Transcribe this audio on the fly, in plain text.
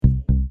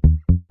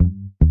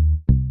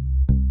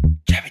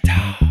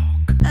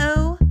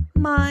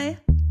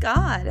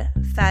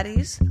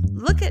baddies,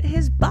 look at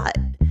his butt.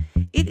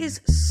 It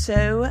is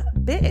so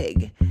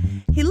big.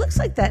 He looks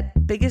like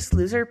that Biggest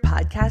Loser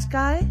podcast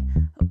guy,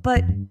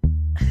 but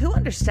who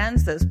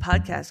understands those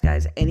podcast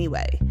guys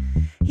anyway?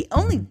 He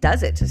only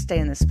does it to stay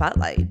in the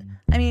spotlight.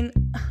 I mean,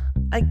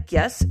 I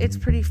guess it's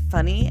pretty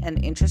funny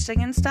and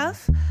interesting and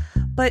stuff,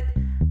 but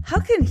how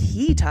can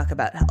he talk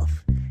about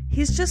health?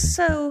 He's just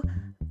so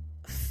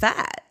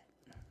fat.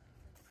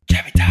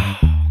 Chubby Talk.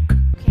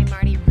 Okay,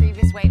 Marty, your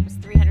previous weight was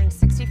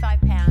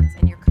 365 pounds,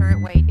 and your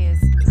current weight is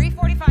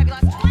 345. You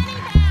lost 20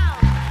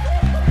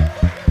 pounds!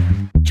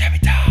 Chubby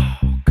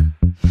Talk.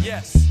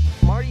 Yes,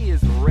 Marty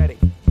is ready.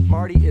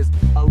 Marty is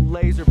a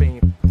laser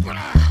beam.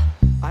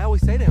 I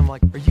always say to him,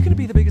 like, are you gonna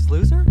be the Biggest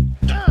Loser?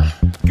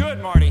 Good,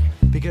 Marty.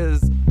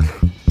 Because,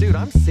 dude,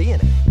 I'm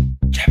seeing it.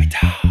 Chubby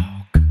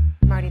Talk.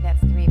 Marty,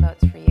 that's 3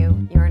 votes for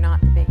you. You are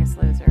not the Biggest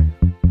Loser.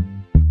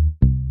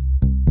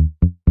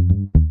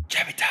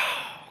 Chubby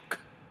Talk.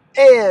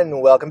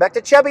 And welcome back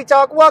to Chubby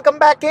Talk. Welcome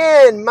back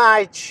in,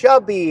 my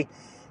Chubby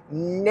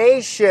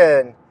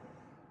Nation.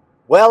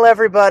 Well,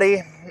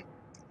 everybody,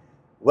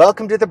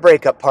 welcome to the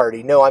breakup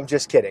party. No, I'm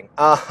just kidding.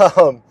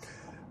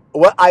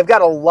 Well, I've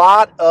got a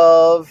lot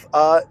of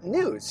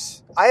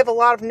news. I have a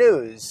lot of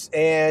news,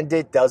 and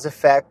it does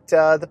affect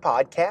the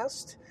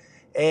podcast.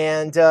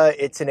 And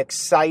it's an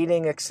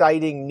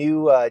exciting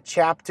new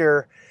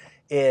chapter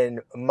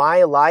in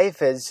my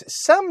life, as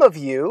some of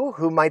you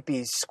who might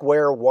be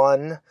Square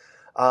One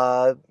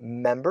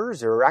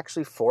members, or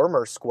actually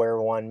former Square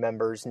One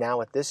members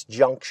now at this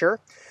juncture,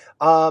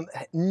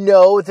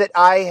 know that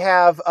I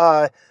have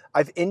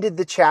I've ended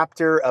the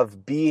chapter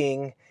of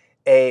being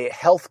a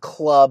health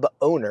club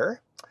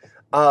owner.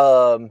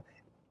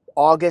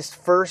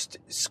 August 1st,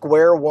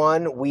 Square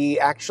One, we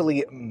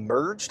actually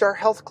merged our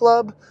health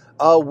club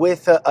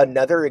with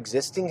another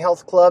existing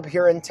health club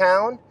here in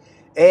town.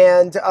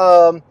 And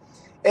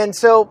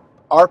so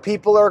our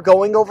people are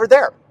going over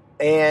there,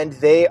 and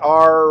they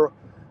are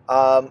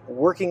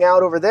working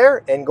out over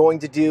there and going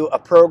to do a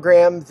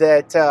program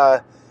that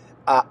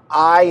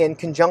I, in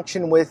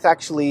conjunction with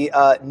actually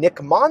Nick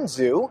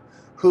Monzu,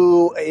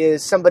 who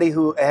is somebody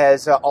who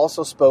has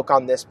also spoke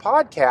on this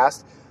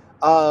podcast,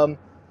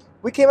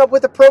 we came up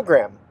with a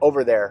program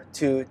over there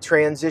to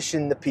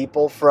transition the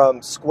people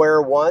from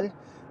Square One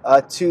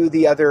to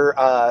the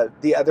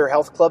other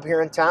health club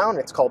here in town.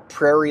 It's called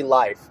Prairie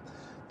Life.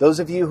 Those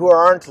of you who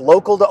aren't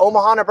local to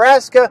Omaha,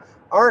 Nebraska,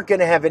 aren't going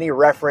to have any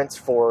reference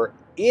for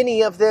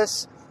any of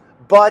this,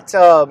 but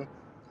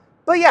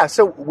yeah.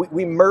 So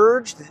we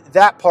merged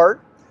that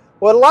part.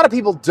 What a lot of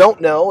people don't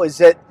know is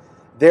that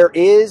there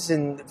is,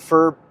 and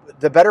for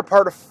the better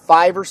part of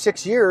 5 or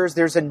 6 years,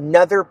 there's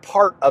another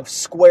part of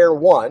Square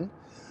One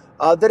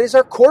that is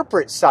our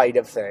corporate side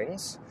of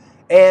things.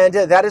 And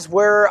that is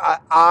where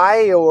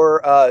I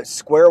or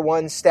Square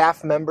One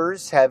staff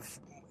members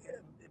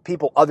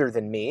people other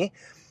than me,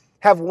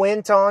 have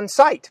went on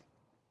site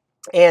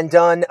and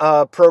done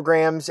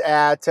programs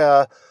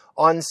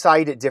on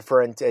site at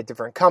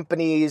different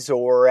companies,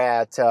 or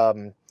at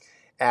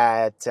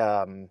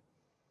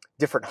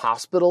different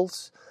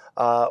hospitals,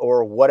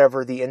 or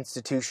whatever the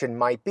institution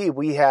might be.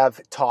 We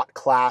have taught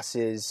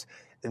classes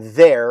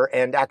there,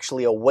 and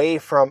actually away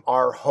from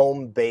our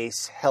home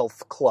base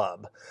health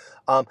club.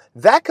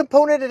 That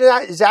component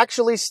is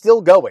actually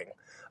still going.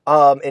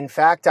 In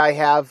fact, I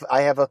have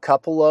a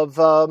couple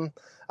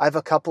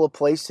of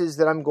places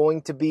that I'm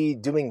going to be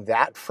doing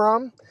that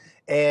from,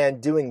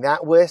 and doing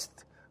that with,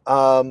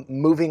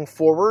 moving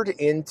forward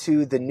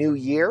into the new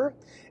year.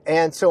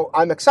 And so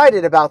I'm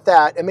excited about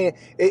that. I mean,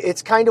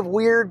 it's kind of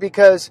weird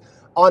because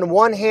on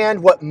one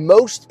hand, what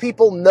most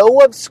people know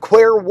of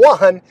Square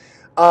One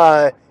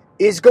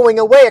is going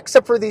away,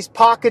 except for these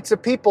pockets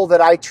of people that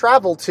I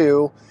travel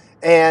to,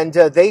 and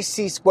they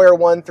see Square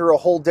One through a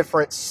whole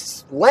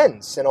different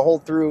lens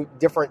and through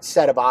different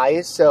set of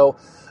eyes. So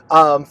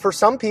for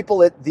some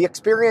people, the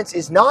experience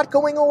is not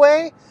going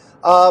away,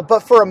 but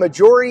for a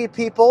majority of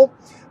people,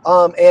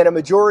 and a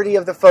majority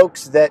of the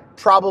folks that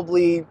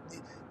probably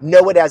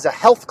know it as a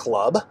health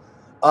club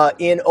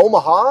in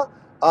Omaha,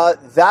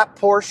 that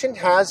portion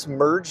has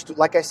merged,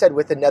 like I said,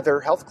 with another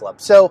health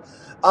club. So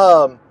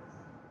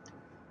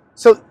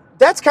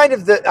that's kind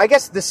of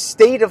the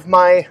state of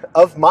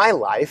my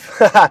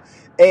life,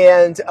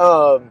 and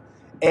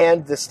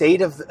the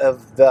state of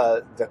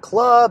the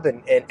club,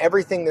 and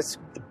everything that's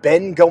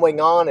been going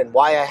on, and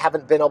why I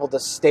haven't been able to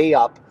stay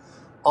up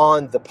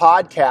on the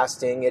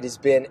podcasting. It has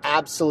been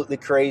absolutely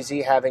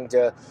crazy having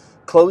to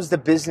close the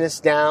business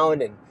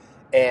down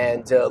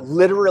and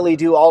literally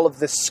do all of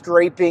the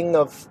scraping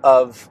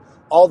of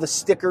all the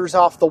stickers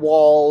off the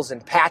walls,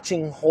 and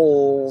patching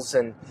holes,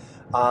 and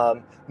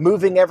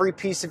moving every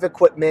piece of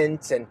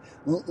equipment, and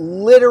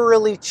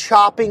literally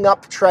chopping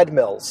up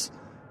treadmills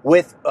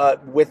with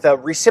a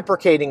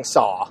reciprocating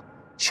saw,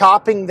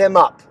 chopping them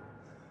up,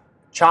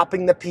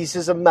 chopping the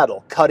pieces of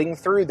metal, cutting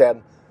through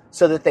them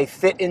so that they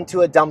fit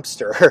into a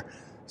dumpster,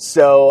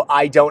 so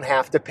I don't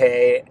have to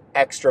pay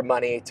extra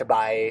money to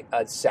buy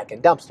a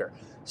second dumpster.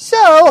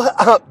 So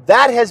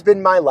that has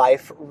been my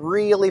life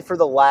really for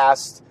the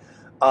last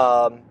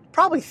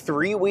probably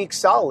 3 weeks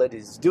solid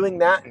is doing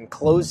that and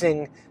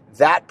closing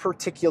that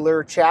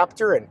particular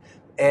chapter.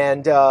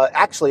 And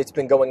actually, it's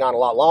been going on a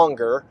lot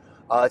longer.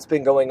 It's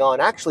been going on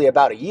actually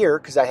about a year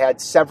because I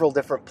had several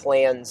different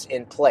plans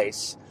in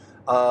place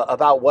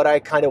about what I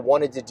kind of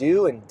wanted to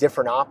do and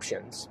different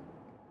options.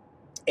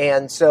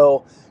 And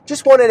so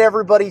just wanted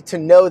everybody to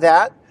know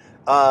that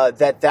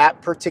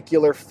that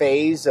particular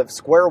phase of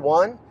Square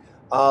One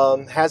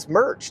has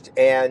merged.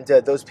 And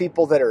those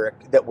people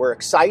that were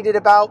excited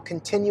about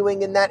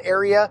continuing in that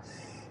area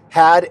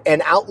had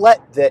an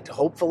outlet that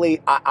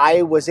hopefully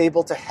I was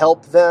able to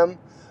help them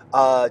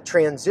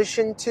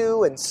transition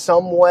to in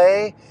some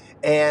way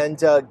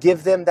and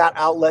give them that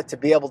outlet to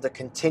be able to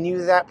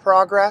continue that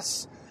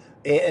progress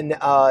and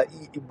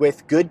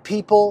with good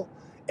people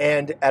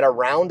and at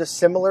around a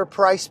similar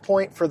price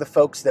point for the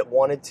folks that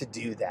wanted to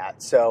do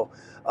that. So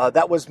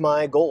that was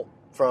my goal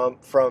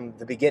from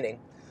the beginning,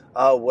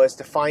 was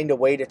to find a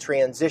way to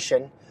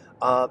transition.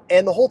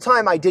 And the whole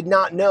time I did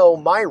not know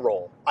my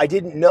role. I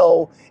didn't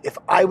know if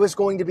I was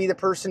going to be the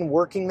person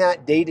working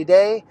that day to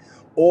day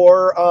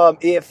or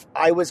if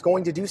I was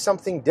going to do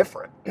something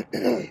different.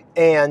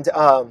 And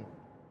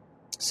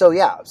so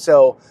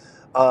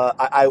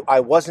I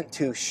wasn't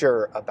too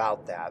sure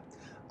about that.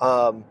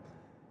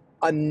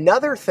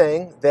 Another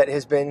thing that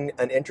has been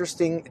an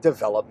interesting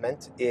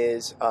development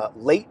is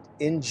late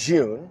in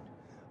June,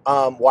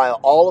 while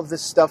all of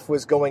this stuff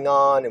was going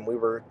on, and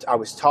I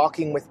was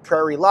talking with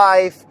Prairie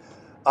Life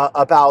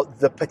about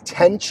the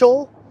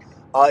potential.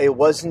 It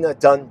wasn't a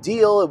done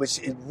deal. It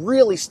was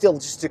really still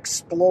just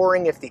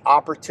exploring if the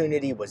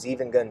opportunity was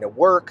even going to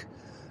work,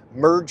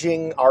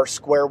 merging our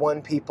Square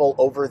One people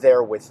over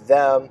there with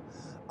them.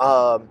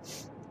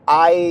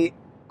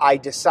 I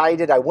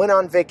decided I went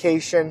on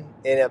vacation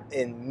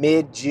in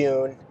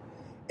mid-June,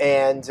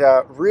 and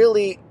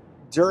really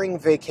during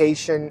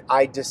vacation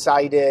I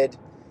decided,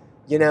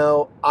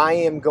 I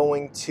am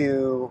going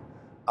to,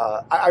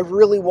 I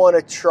really want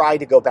to try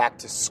to go back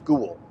to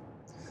school.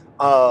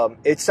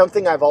 It's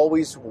something I had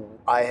always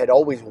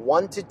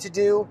wanted to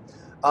do,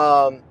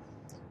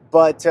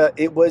 but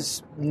it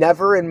was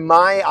never in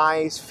my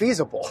eyes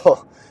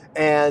feasible.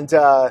 And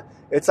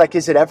it's like,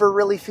 is it ever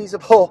really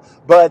feasible?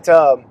 But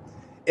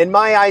in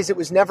my eyes, it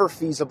was never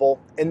feasible.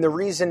 And the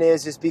reason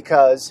is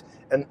because,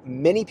 and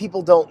many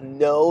people don't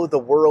know the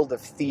world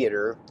of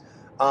theater,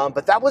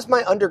 but that was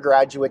my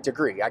undergraduate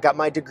degree. I got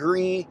my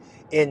degree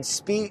in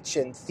speech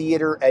and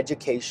theater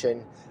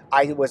education.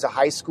 I was a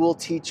high school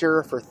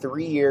teacher for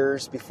 3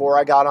 years before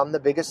I got on The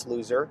Biggest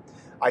Loser.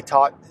 I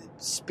taught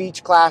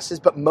speech classes,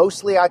 but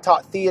mostly I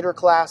taught theater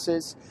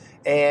classes.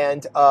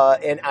 And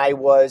I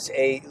was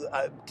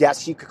I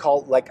guess you could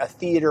call it like a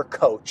theater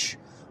coach,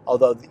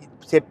 although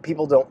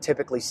people don't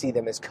typically see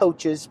them as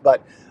coaches.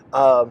 But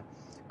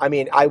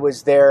I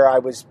was there. I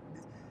was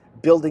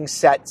building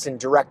sets and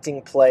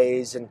directing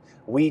plays, and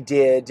we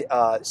did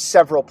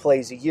several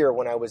plays a year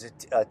when I was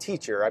a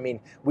teacher.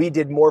 We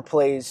did more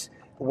plays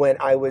when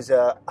I was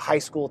a high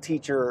school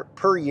teacher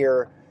per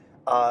year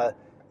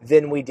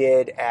than we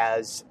did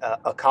as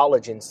a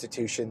college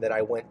institution that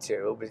I went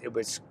to. It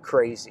was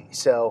crazy.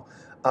 So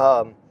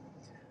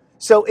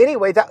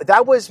anyway,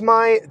 that was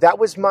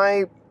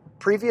my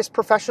previous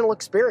professional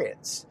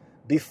experience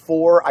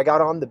before I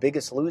got on The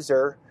Biggest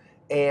Loser,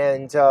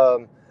 and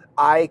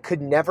I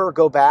could never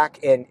go back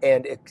and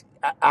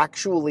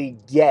actually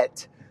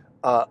get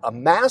a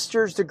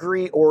master's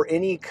degree or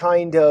any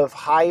kind of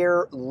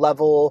higher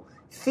level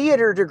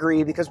theater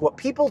degree, because what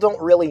people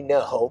don't really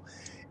know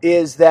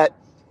is that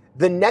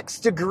the next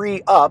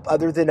degree up,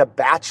 other than a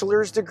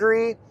bachelor's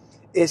degree,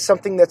 is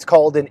something that's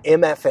called an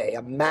MFA,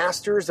 a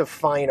Master's of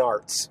Fine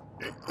Arts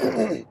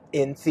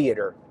in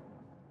theater.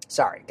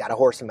 Sorry, got a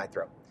horse in my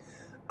throat.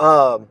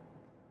 Or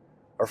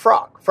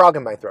frog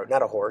in my throat,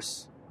 not a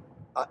horse.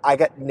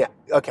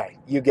 Okay,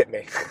 you get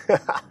me.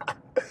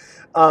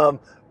 But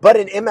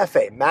an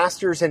MFA,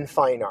 Master's in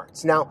Fine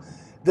Arts. Now,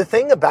 the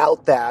thing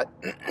about that,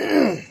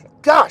 the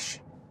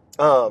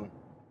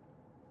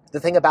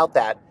thing about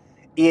that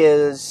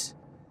is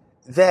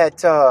that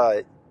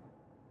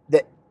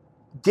that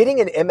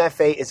getting an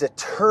MFA is a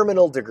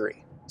terminal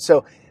degree.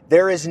 So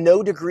there is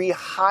no degree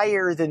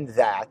higher than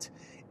that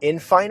in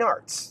fine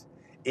arts,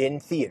 in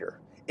theater.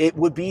 It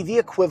would be the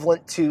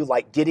equivalent to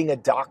like getting a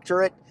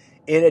doctorate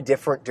in a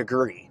different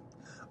degree.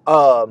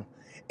 And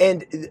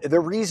the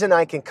reason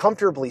I can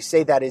comfortably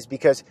say that is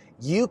because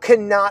you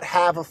cannot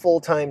have a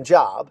full-time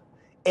job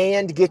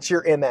and get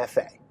your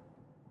MFA.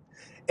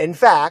 In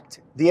fact,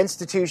 the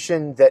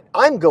institution that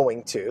I'm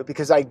going to,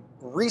 because I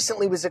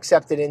recently was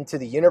accepted into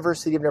the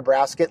University of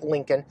Nebraska at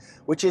Lincoln,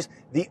 which is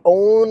the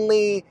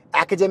only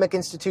academic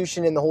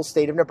institution in the whole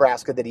state of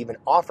Nebraska that even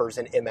offers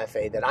an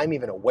MFA that I'm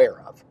even aware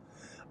of.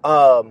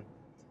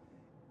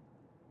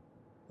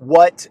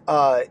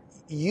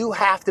 You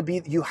have to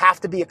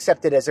be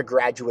accepted as a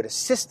graduate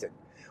assistant,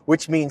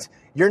 which means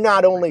you're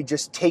not only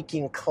just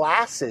taking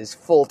classes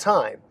full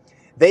time,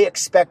 they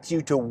expect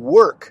you to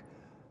work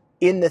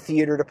in the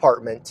theater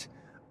department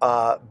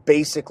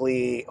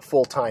basically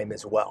full time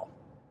as well.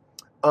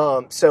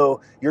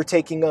 So you're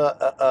taking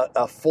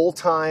a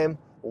full-time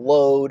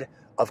load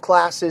of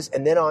classes,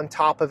 and then on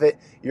top of it,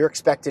 you're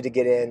expected to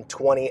get in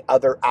 20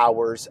 other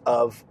hours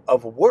of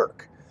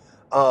work.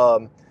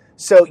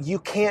 So you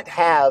can't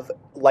have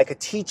like a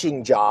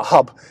teaching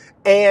job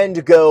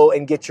and go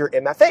and get your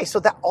MFA. So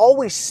that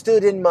always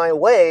stood in my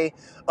way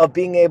of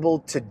being able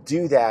to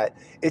do that.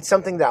 It's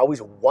something that I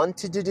always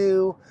wanted to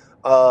do.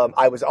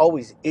 I was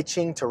always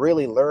itching to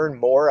really learn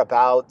more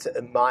about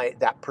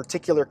that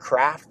particular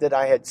craft that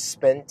I had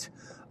spent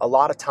a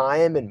lot of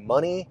time and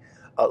money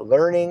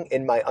learning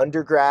in my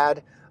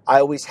undergrad.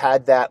 I always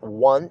had that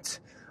want.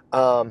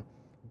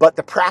 But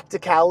the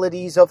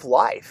practicalities of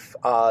life,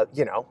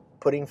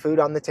 putting food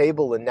on the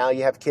table, and now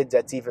you have kids,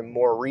 that's even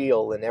more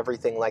real and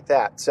everything like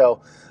that.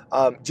 So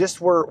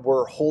just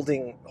were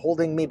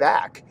holding me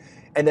back.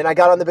 And then I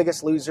got on The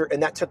Biggest Loser,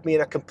 and that took me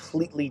in a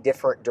completely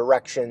different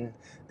direction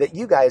that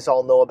you guys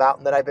all know about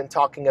and that I've been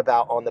talking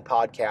about on the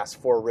podcast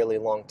for a really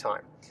long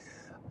time.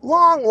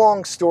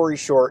 Long story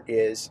short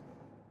is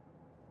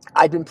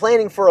I've been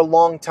planning for a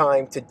long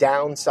time to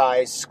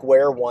downsize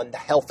Square One, the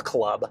health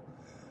club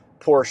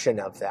portion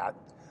of that,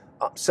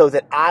 so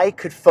that I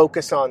could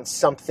focus on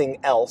something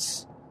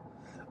else,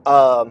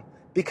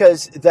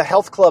 because the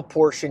health club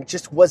portion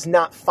just was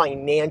not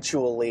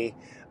financially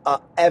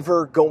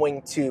ever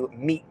going to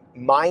meet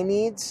my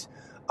needs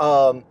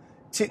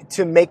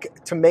to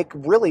make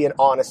really an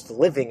honest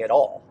living at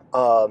all.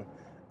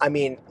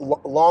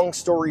 Long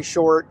story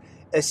short,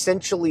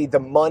 essentially the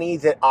money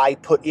that I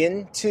put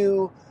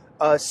into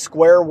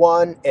Square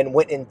One and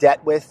went in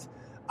debt with,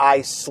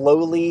 I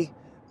slowly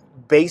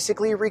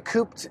basically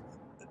recouped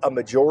a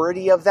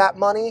majority of that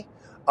money,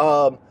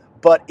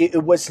 but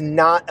it was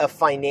not a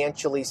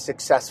financially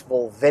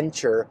successful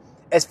venture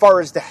as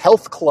far as the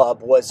health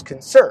club was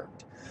concerned.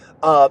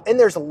 And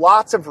there's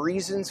lots of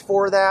reasons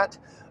for that,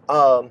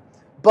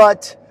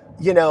 but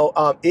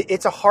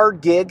it's a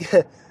hard gig.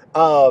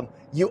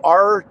 You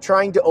are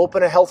trying to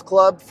open a health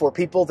club for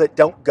people that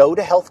don't go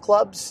to health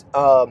clubs.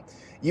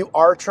 You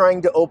are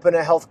trying to open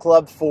a health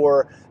club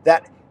for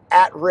that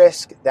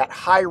at-risk, that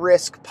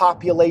high-risk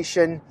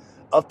population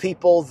of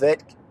people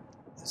that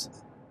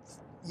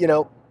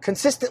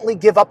consistently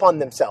give up on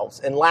themselves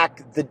and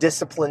lack the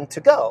discipline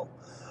to go.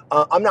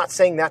 I'm not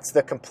saying that's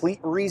the complete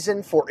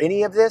reason for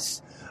any of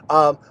this,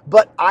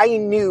 but I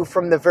knew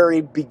from the very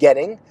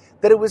beginning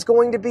that it was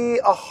going to be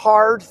a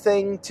hard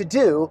thing to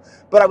do,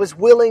 but I was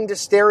willing to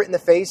stare it in the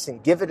face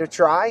and give it a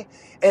try.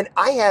 And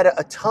I had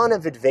a ton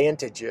of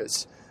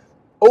advantages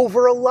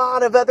over a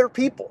lot of other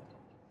people.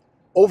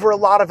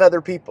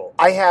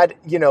 I had,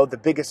 The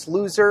Biggest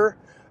Loser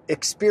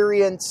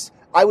experience.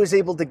 I was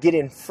able to get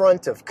in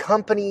front of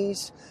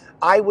companies.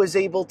 I was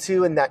able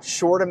to, in that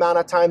short amount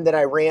of time that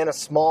I ran a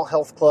small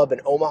health club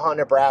in Omaha,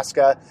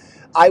 Nebraska,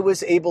 I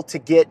was able to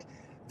get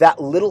that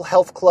little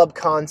health club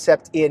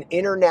concept in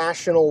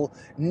international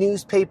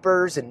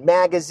newspapers and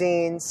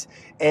magazines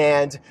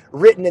and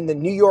written in the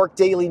New York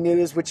Daily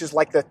News, which is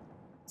like the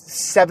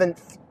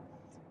seventh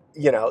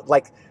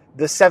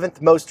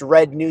most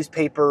read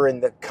newspaper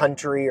in the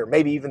country, or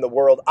maybe even the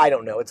world. I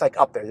don't know. It's like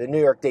up there. The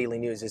New York Daily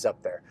News is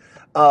up there.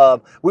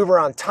 We were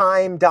on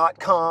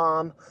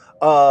Time.com.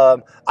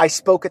 I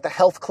spoke at the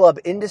health club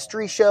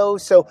industry show.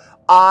 So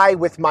I,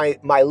 with my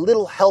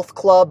little health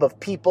club of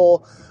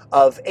people,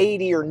 of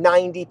 80 or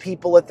 90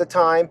 people at the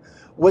time,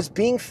 was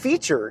being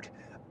featured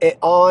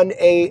on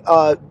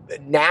a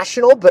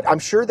national, but I'm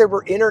sure there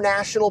were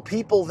international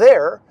people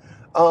there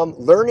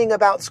learning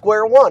about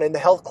Square One and the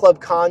health club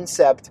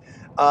concept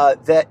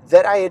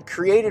that I had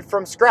created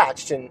from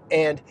scratch,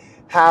 and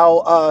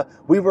how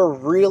we were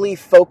really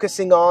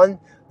focusing on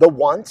the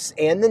wants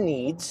and the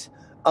needs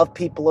of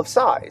people of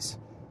size.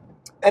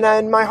 And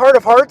in my heart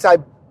of hearts, I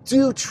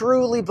do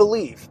truly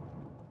believe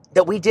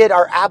that we did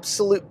our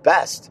absolute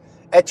best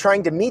at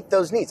trying to meet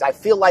those needs. I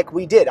feel like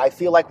we did. I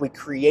feel like we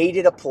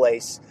created a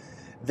place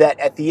that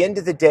at the end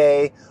of the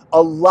day,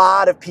 a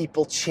lot of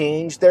people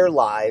changed their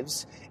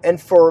lives. And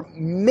for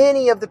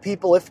many of the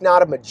people, if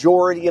not a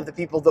majority of the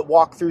people that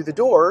walked through the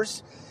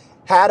doors,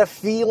 had a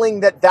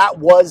feeling that that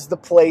was the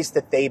place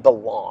that they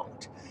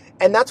belonged.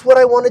 And that's what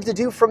I wanted to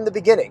do from the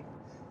beginning.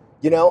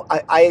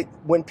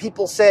 When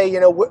people say,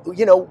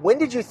 when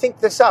did you think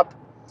this up?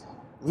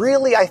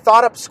 Really, I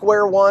thought up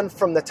Square One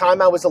from the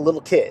time I was a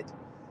little kid,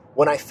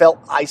 when I felt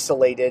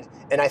isolated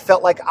and I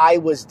felt like I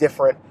was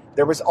different.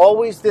 There was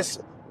always this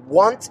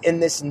want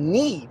and this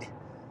need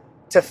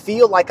to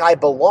feel like I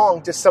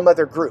belonged to some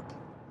other group.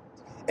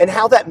 And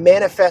how that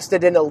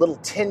manifested in a little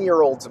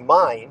 10-year-old's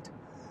mind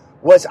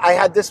was I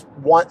had this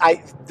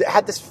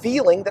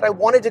feeling that I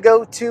wanted to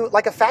go to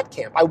like a fat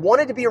camp. I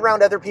wanted to be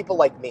around other people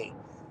like me,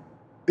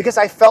 because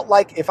I felt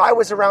like if I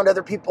was around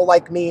other people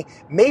like me,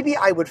 maybe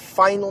I would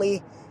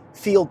finally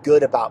feel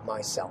good about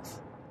myself.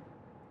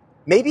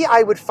 Maybe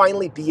I would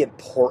finally be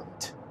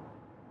important.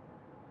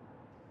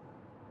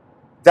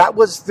 That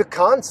was the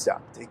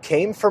concept. It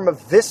came from a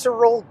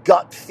visceral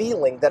gut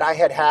feeling that I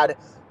had had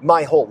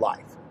my whole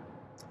life.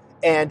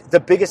 And The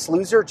Biggest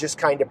Loser just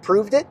kind of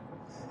proved it.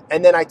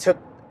 And then I took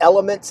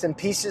elements and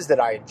pieces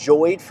that I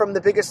enjoyed from The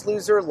Biggest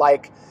Loser,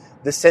 like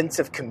the sense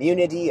of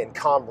community and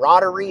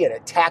camaraderie and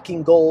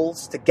attacking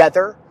goals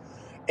together,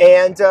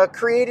 and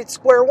created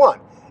Square One.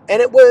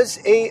 And it was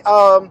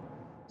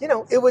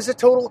it was a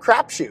total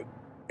crapshoot.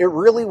 It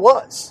really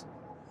was.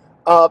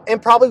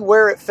 And probably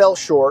where it fell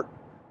short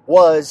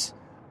was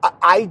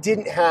I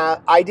didn't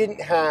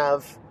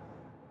have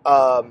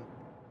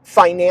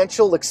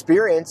financial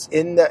experience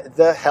in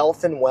the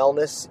health and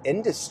wellness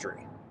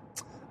industry.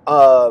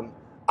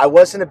 I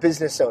wasn't a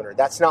business owner.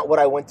 That's not what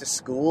I went to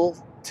school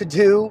to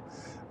do.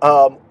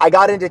 I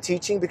got into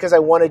teaching because I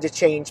wanted to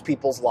change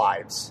people's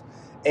lives.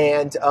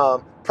 And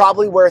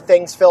probably where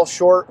things fell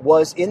short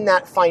was in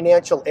that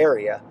financial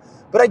area.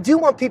 But I do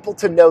want people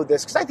to know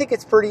this because I think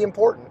it's pretty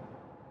important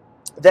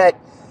that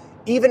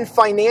even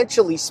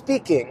financially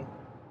speaking,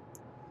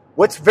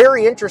 what's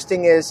very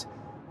interesting is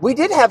we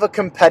did have a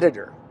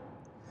competitor.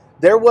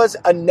 There was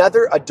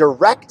a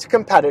direct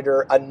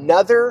competitor,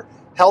 another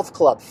health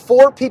club,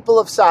 4 people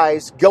of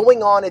size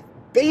going on at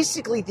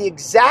basically the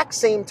exact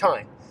same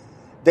time.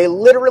 They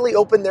literally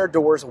opened their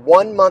doors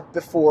 1 month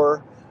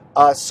before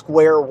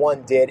Square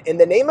One did, and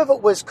the name of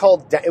it was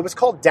called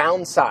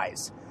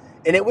Downsize,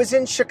 and it was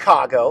in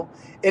Chicago,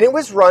 and it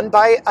was run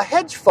by a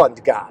hedge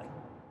fund guy.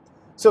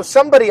 So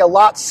somebody a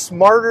lot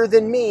smarter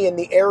than me in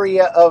the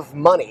area of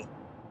money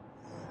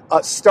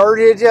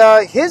started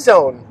his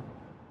own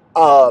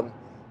health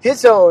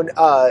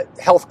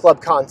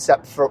club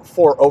concept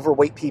for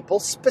overweight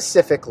people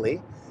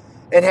specifically,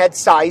 and had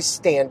size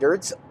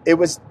standards. It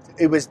was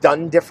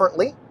done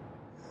differently.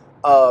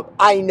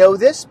 I know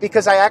this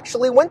because I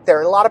actually went there,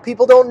 and a lot of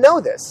people don't know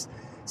this.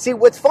 See,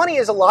 what's funny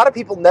is a lot of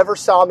people never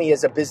saw me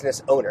as a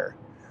business owner,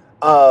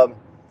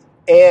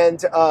 and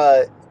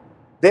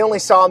they only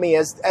saw me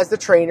as the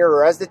trainer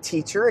or as the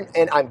teacher,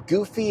 and I'm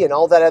goofy and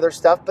all that other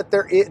stuff. But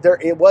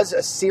it was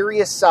a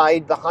serious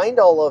side behind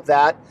all of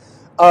that,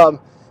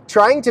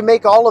 trying to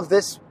make all of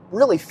this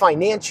really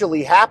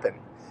financially happen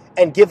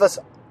and give us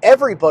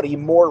everybody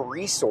more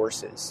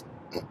resources.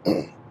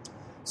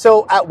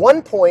 So at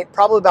one point,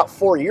 probably about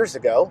 4 years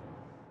ago,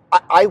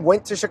 I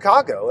went to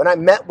Chicago and I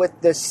met with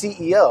the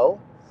CEO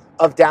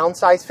of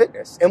Downsize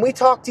Fitness. And we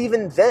talked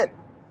even then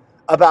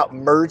about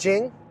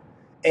merging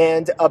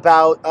and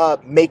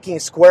about making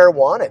Square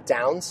One a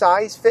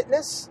Downsize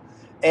Fitness,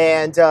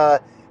 and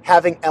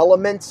having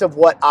elements of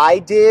what I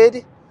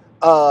did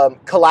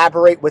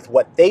collaborate with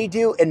what they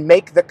do and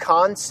make the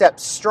concept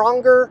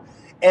stronger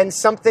and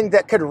something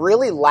that could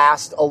really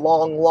last a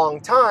long, long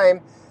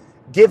time,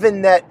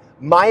 given that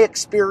my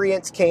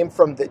experience came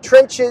from the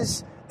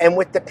trenches and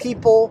with the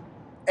people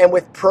and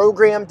with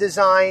program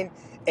design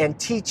and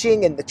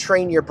teaching and the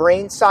train your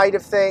brain side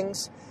of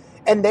things.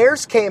 And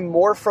theirs came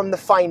more from the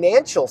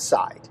financial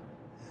side.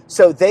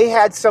 So they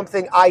had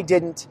something I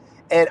didn't,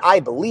 and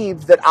I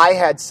believed that I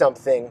had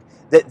something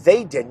that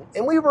they didn't.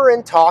 And we were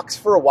in talks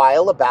for a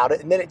while about it,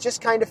 and then it just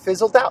kind of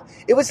fizzled out.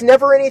 It was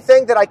never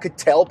anything that I could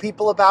tell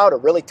people about or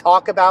really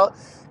talk about,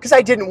 because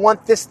I didn't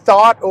want this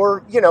thought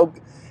or,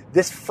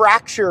 this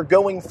fracture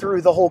going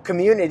through the whole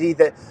community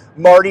that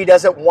Marty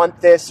doesn't want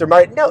this or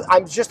Marty. No,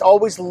 I'm just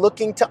always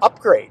looking to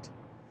upgrade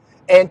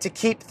and to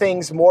keep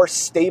things more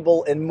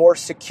stable and more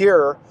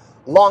secure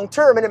long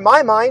term. And in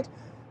my mind,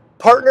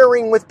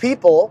 partnering with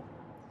people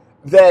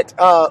that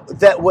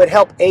would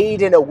help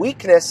aid in a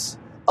weakness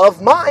of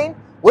mine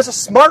was a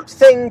smart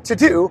thing to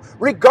do,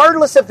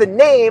 regardless of the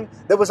name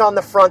that was on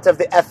the front of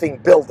the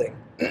effing building.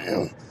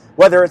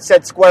 Whether it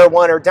said Square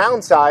One or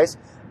Downsize,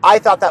 I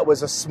thought that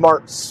was a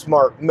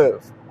smart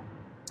move.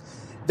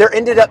 There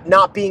ended up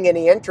not being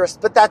any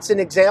interest, but that's an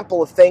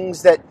example of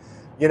things that,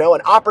 an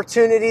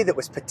opportunity that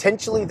was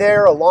potentially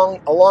there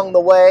along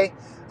the way.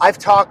 I've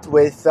talked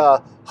with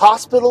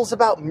hospitals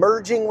about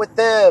merging with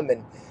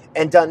them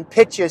and done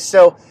pitches.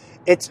 So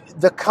it's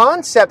the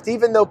concept,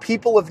 even though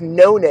people have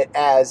known it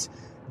as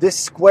this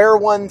Square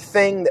One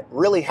thing that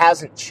really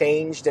hasn't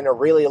changed in a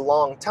really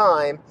long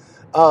time,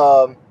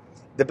 the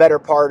better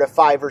part of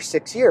 5 or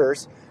 6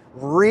 years,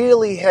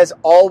 really has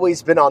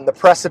always been on the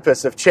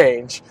precipice of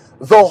change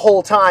the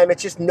whole time.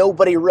 It's just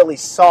nobody really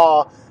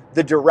saw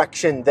the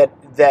direction that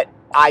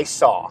I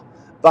saw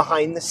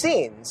behind the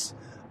scenes.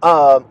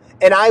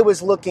 And I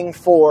was looking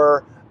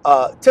for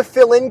to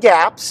fill in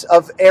gaps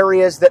of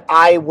areas that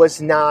I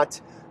was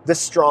not the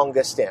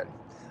strongest in.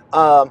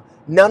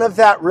 None of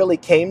that really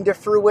came to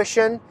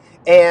fruition.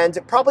 And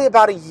probably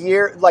about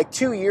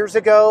 2 years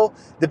ago,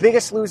 The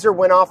Biggest Loser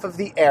went off of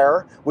the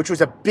air, which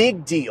was a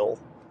big deal.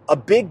 A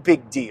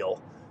big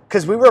deal,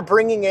 because we were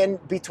bringing in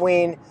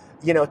between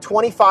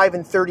 25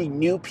 and 30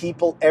 new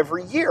people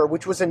every year,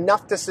 which was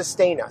enough to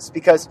sustain us.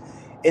 Because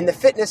in the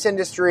fitness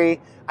industry,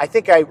 I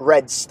think I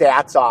read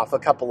stats off a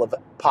couple of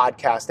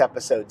podcast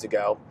episodes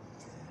ago,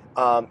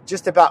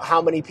 just about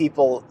how many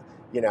people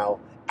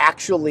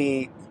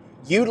actually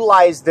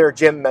utilize their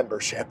gym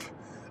membership.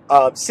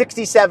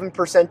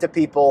 67% of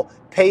people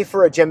pay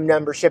for a gym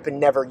membership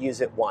and never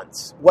use it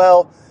once.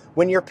 Well,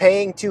 when you're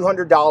paying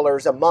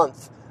 $200 a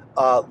month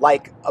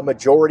like a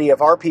majority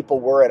of our people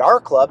were at our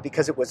club,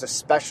 because it was a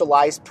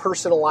specialized,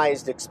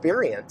 personalized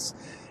experience.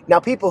 Now,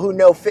 people who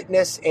know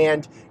fitness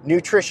and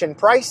nutrition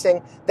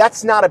pricing,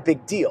 that's not a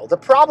big deal. The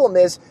problem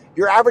is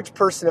your average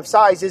person of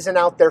size isn't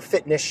out there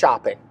fitness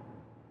shopping.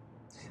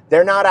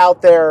 They're not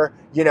out there,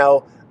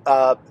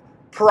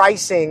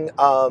 pricing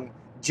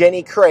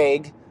Jenny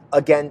Craig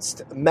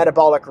against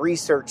Metabolic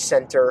Research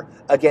Center,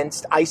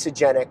 against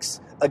Isogenics,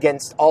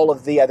 against all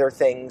of the other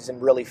things,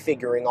 and really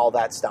figuring all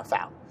that stuff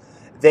out.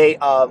 They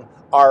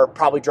are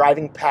probably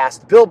driving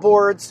past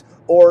billboards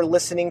or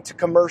listening to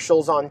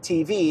commercials on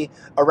TV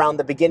around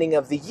the beginning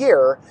of the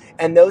year,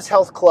 and those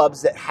health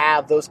clubs that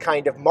have those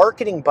kind of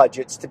marketing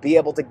budgets to be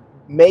able to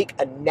make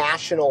a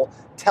national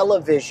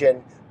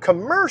television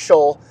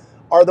commercial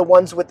are the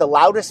ones with the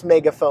loudest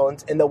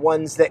megaphones, and the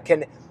ones that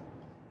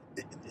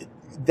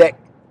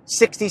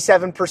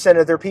 67%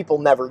 of their people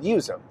never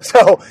use them.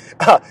 So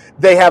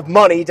they have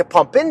money to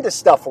pump into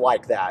stuff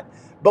like that.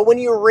 But when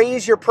you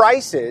raise your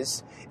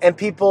prices and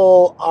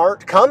people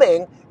aren't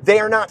coming, they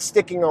are not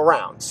sticking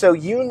around. So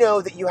you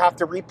know that you have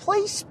to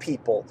replace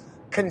people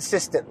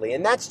consistently.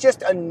 And that's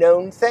just a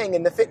known thing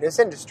in the fitness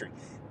industry.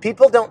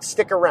 People don't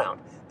stick around.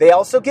 They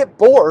also get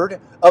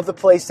bored of the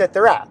place that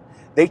they're at.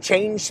 They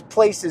change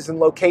places and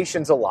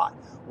locations a lot.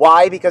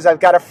 Why? Because I've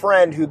got a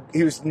friend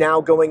who's now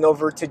going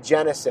over to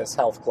Genesis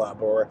Health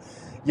Club, or,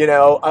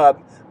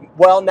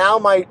 now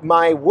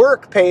my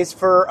work pays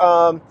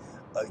for,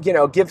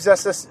 gives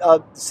us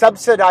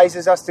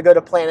subsidizes us to go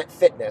to Planet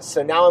Fitness.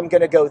 So now I'm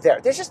going to go there.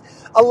 There's just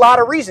a lot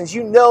of reasons.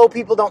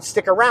 People don't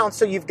stick around,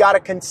 so you've got to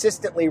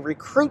consistently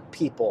recruit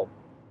people.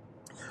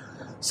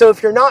 So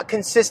if you're not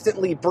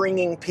consistently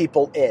bringing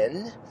people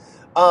in,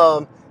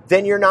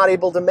 then you're not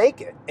able to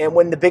make it. And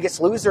when The Biggest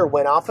Loser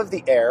went off of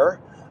the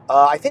air,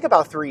 I think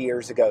about 3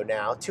 years ago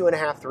now,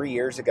 2.5, 3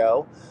 years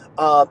ago.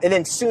 And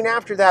then soon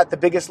after that, The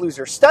Biggest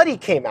Loser study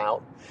came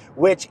out,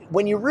 which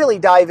when you really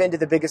dive into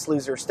The Biggest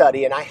Loser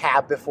study, and I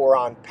have before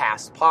on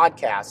past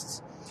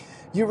podcasts,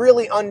 you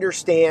really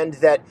understand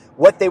that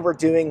what they were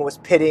doing was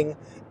pitting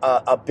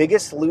a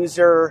Biggest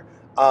Loser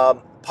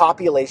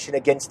population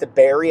against a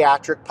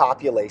bariatric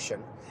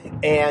population.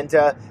 And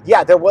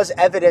there was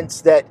evidence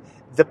that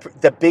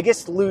the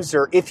Biggest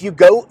Loser, if you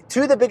go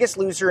to The Biggest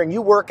Loser and you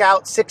work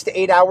out 6 to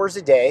 8 hours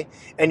a day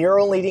and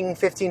you're only eating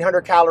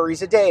 1,500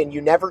 calories a day and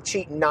you never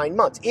cheat in 9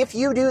 months, if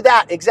you do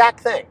that exact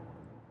thing,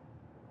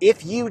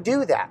 if you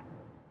do that,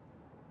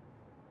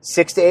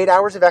 6 to 8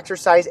 hours of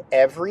exercise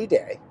every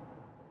day,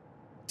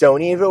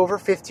 don't eat over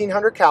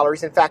 1,500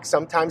 calories. In fact,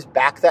 sometimes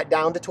back that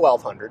down to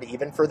 1,200,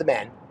 even for the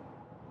men,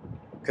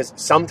 because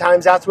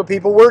sometimes that's what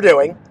people were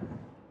doing.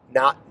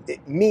 Not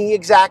me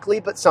exactly,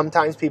 but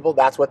sometimes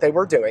that's what they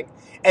were doing.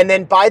 And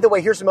then, by the way,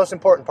 here's the most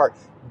important part.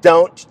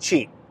 Don't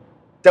cheat.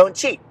 Don't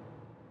cheat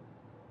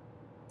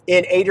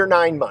in 8 or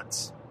 9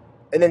 months.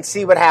 And then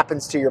see what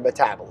happens to your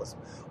metabolism.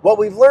 What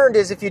we've learned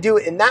is if you do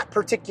it in that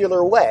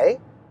particular way,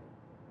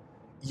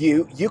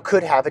 you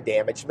could have a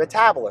damaged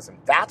metabolism.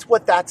 That's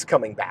that's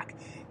coming back.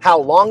 How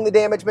long the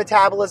damaged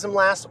metabolism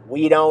lasts,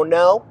 we don't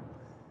know.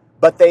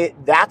 But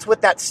that's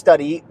what that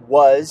study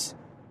was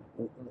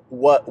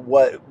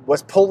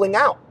pulling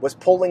out, was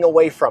pulling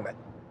away from it.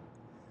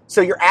 So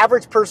your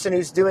average person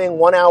who's doing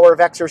 1 hour of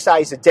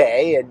exercise a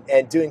day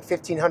and doing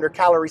 1,500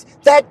 calories,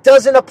 that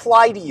doesn't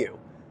apply to you.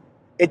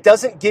 It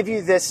doesn't give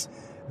you this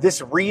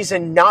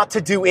reason not to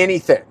do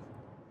anything.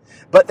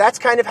 But that's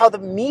kind of how the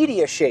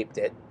media shaped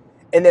it.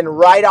 And then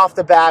right off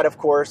the bat, of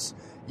course,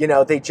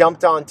 they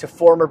jumped on to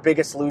former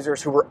Biggest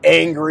Losers who were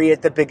angry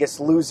at The Biggest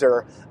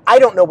Loser. I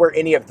don't know where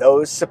any of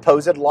those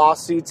supposed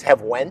lawsuits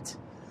have went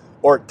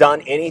or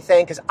done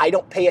anything, because I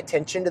don't pay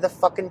attention to the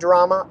fucking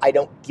drama. I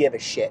don't give a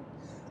shit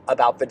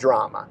about the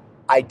drama.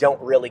 I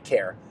don't really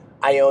care.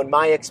 I own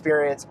my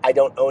experience. I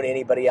don't own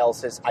anybody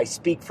else's. I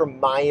speak from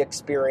my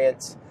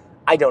experience.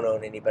 I don't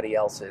own anybody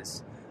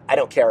else's. I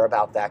don't care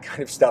about that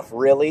kind of stuff,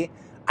 really.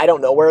 I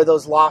don't know where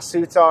those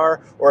lawsuits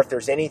are or if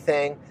there's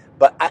anything,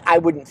 but I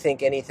wouldn't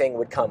think anything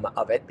would come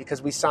of it,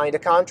 because we signed a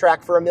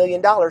contract for $1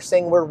 million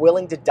saying we're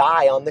willing to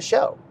die on the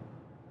show.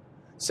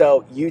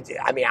 So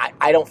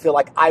I don't feel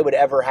like I would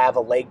ever have a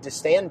leg to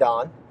stand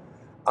on,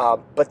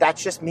 but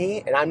that's just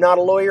me, and I'm not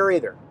a lawyer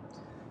either.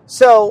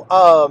 So,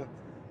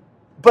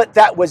 but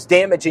that was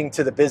damaging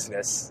to the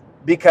business,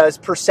 because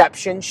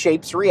perception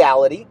shapes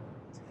reality,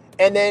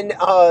 and then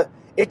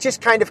it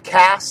just kind of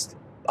cast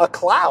a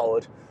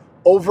cloud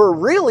over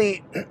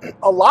really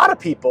a lot of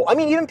people. I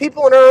mean, even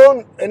people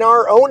in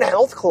our own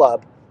health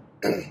club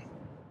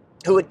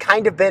who had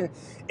kind of been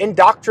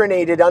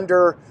indoctrinated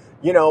under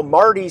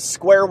Marty's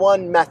Square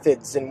One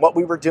methods, and what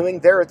we were doing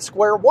there at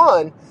Square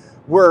One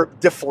were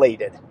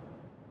deflated.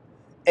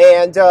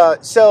 And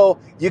so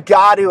you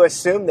got to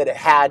assume that it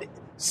had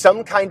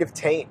some kind of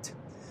taint.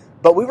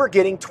 But we were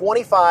getting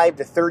 25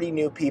 to 30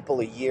 new people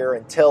a year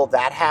until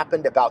that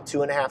happened about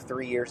 2.5,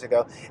 3 years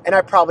ago. And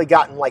I've probably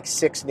gotten like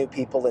 6 new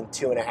people in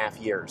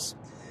 2.5 years.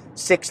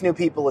 6 new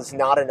people is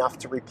not enough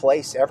to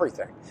replace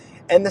everything.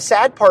 And the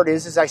sad part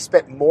is I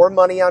spent more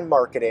money on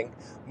marketing.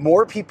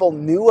 More people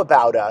knew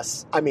about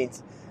us. I mean,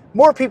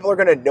 More people are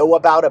going to know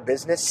about a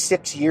business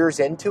 6 years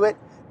into it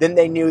than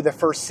they knew the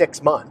first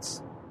 6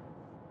 months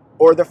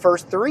or the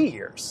first 3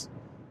 years.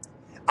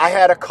 I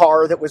had a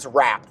car that was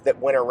wrapped that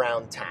went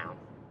around town.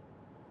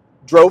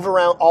 Drove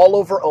around all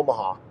over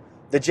Omaha.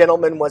 The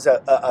gentleman was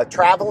a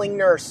traveling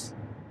nurse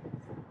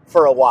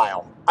for a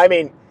while. I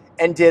mean,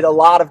 and did a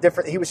lot of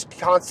different, he was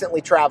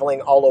constantly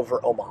traveling all over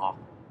Omaha.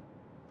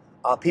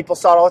 People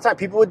saw it all the time.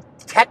 People would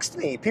text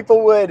me.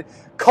 People would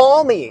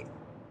call me.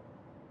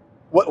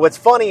 What's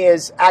funny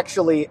is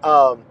actually,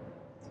 I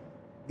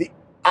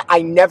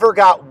never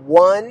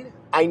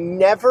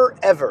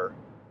ever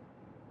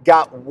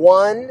got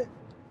one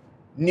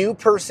new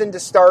person to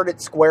start at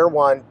square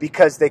one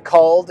because they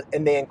called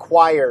and they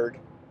inquired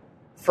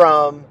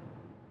from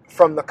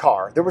the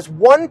car. There was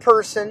one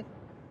person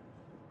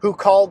who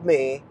called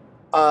me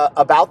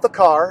about the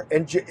car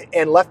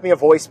and left me a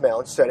voicemail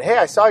and said, "Hey,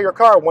 I saw your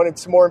car. I wanted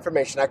some more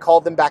information." I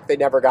called them back. They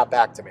never got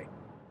back to me.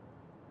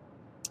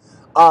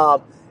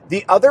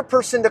 The other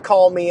person to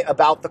call me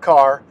about the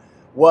car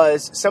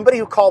was somebody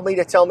who called me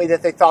to tell me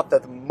that they thought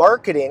that the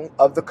marketing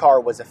of the car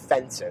was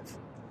offensive.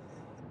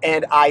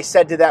 And I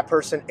said to that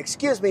person,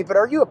 "Excuse me, but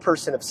are you a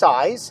person of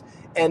size?"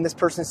 And this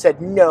person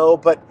said, "No,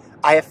 but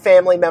I have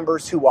family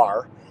members who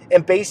are."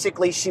 And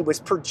basically she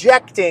was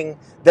projecting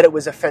that it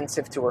was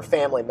offensive to her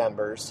family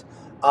members.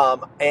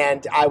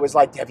 And I was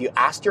like, "Have you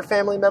asked your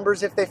family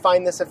members if they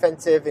find this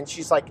offensive?" And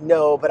she's like,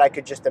 "No, but I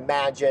could just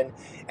imagine."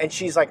 And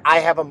she's like, "I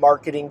have a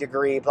marketing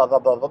degree, blah, blah,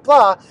 blah, blah,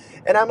 blah."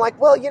 And I'm like,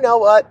 "Well, you know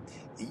what?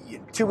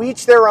 To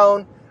each their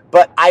own,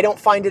 but I don't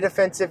find it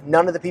offensive.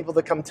 None of the people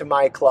that come to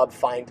my club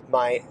find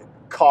my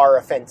car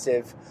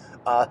offensive.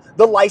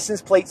 The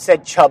license plate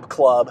said Chubb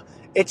Club.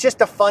 It's just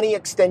a funny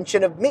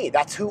extension of me.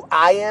 That's who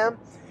I am."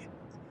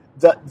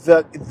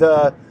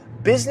 The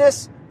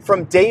business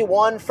from day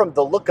one, from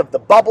the look of the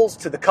bubbles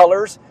to the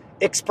colors,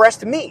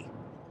 expressed me.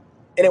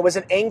 And it was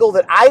an angle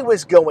that I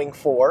was going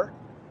for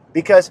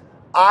because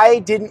I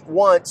didn't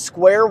want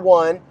Square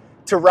One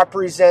to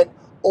represent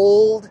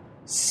old,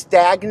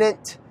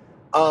 stagnant,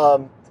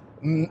 a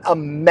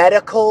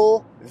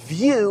medical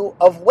view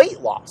of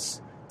weight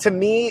loss. To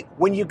me,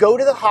 when you go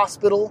to the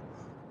hospital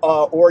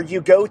or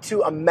you go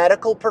to a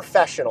medical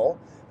professional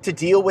to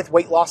deal with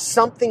weight loss,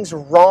 something's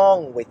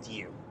wrong with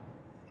you.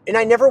 And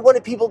I never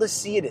wanted people to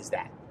see it as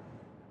that.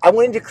 I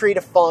wanted to create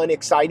a fun,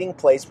 exciting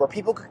place where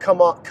people could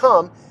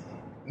come,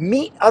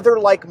 meet other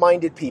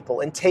like-minded people,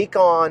 and take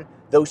on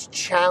those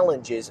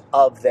challenges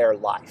of their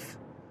life.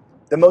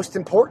 The most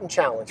important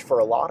challenge for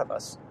a lot of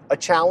us, a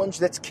challenge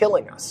that's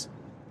killing us,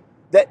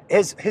 that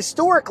has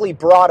historically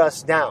brought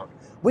us down.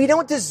 We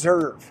don't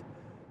deserve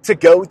to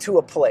go to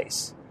a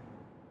place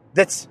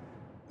that's,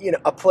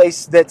 a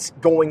place that's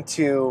going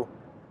to,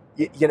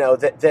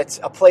 that's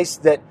a place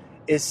that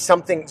is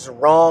something's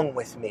wrong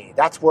with me.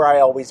 That's where I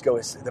always go,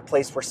 is the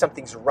place where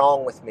something's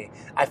wrong with me.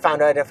 I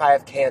found out if I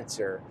have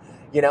cancer,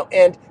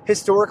 and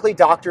historically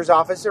doctor's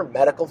office or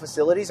medical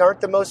facilities aren't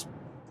the most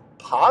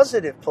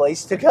positive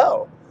place to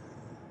go.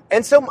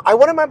 And so I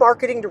wanted my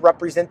marketing to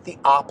represent the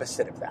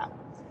opposite of that.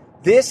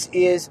 This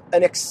is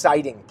an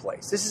exciting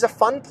place. This is a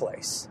fun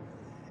place.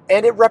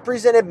 And it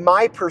represented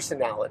my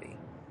personality.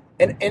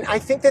 And I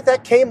think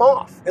that came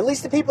off. At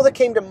least the people that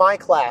came to my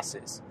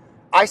classes,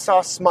 I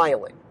saw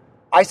smiling.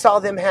 I saw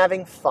them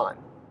having fun.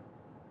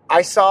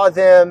 I saw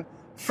them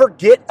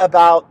forget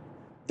about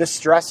the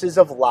stresses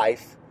of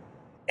life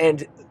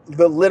and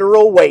the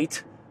literal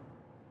weight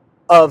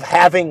of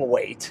having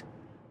weight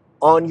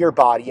on your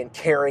body and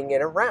carrying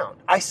it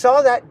around. I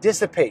saw that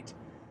dissipate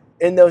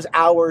in those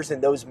hours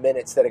and those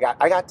minutes that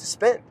I got to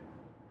spend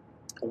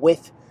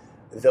with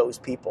those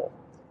people.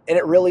 And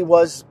it really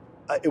was,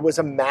 it was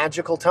a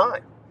magical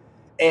time.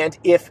 And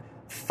if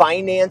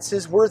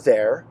finances were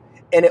there,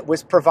 and it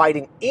was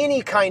providing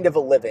any kind of a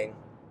living,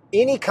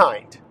 any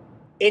kind.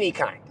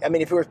 I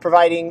mean, if it was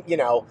providing,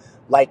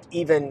 like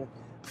even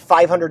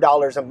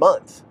 $500 a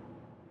month,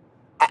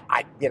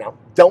 I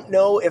don't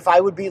know if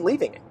I would be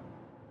leaving it,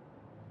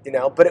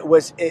 but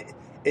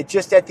it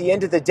just at the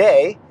end of the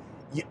day,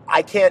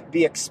 I can't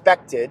be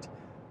expected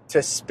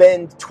to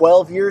spend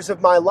 12 years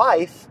of my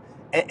life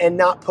and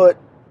not put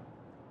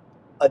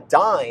a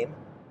dime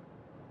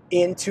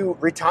into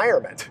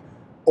retirement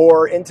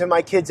or into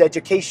my kids'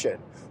 education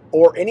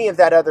or any of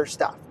that other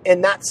stuff.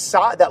 And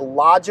that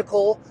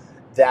logical,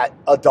 that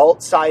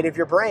adult side of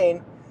your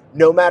brain,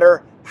 no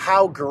matter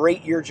how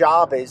great your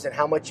job is and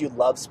how much you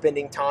love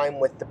spending time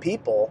with the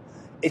people,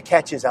 it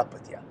catches up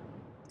with you.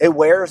 It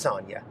wears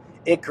on you.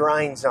 It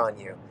grinds on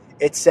you.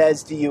 It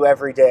says to you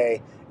every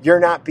day, you're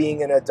not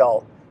being an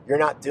adult. You're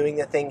not doing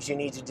the things you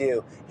need to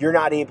do. You're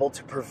not able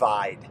to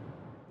provide.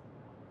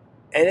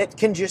 And it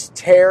can just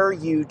tear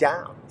you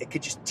down. It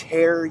could just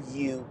tear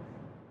you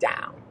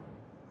down.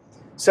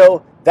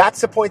 So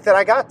that's the point that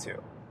I got to,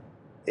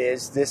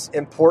 is this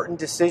important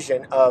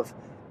decision of,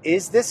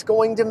 is this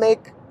going to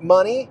make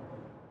money?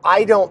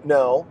 I don't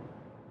know.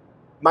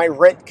 My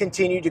rent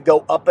continued to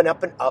go up and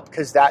up and up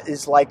because that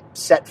is like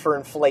set for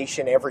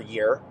inflation every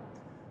year.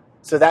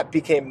 So that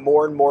became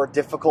more and more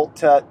difficult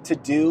to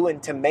do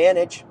and to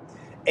manage.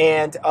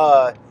 And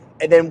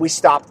then we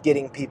stopped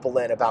getting people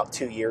in about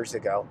 2 years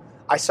ago.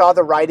 I saw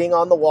the writing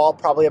on the wall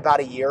probably about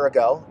a year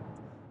ago,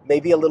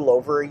 maybe a little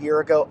over a year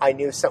ago. I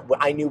knew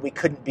we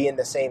couldn't be in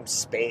the same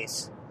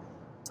space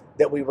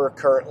that we were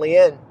currently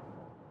in.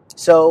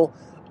 So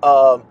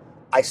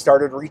I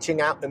started reaching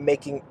out and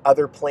making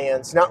other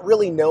plans, not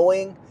really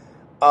knowing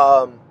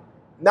my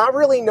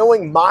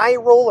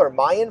role or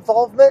my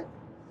involvement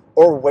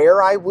or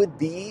where I would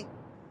be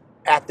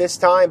at this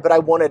time, but I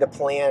wanted a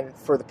plan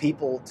for the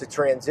people to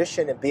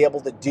transition and be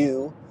able to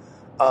do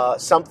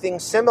something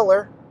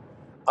similar,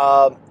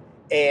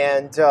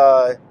 and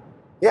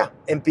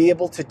be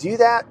able to do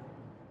that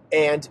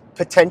and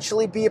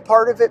potentially be a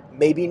part of it,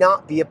 maybe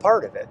not be a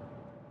part of it.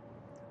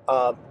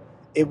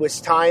 It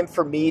was time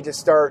for me to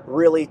start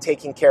really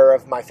taking care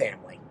of my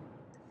family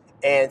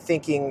and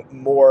thinking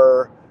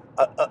more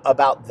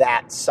about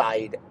that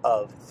side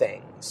of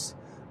things.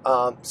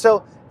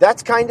 So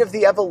that's kind of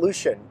the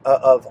evolution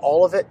of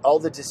all of it, all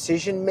the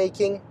decision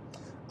making.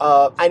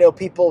 I know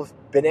people have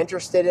been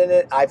interested in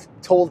it. I've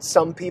told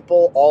some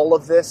people all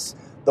of this,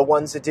 the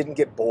ones that didn't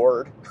get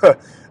bored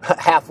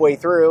halfway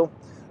through,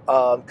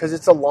 because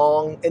it's a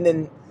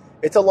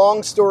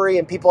long story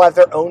and people have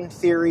their own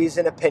theories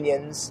and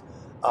opinions.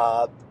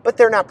 But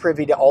they're not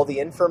privy to all the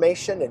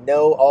information and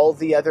know all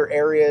the other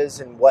areas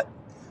and what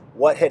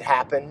had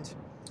happened.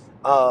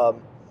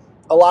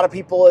 A lot of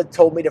people had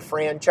told me to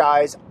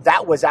franchise.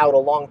 That was out a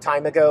long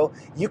time ago.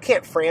 You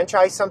can't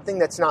franchise something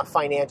that's not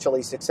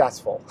financially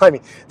successful. I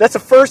mean, that's the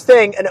first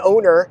thing an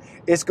owner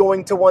is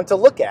going to want to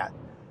look at.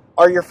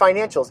 Are your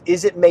financials?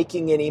 Is it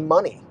making any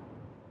money?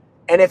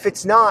 And if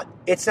it's not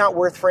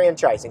worth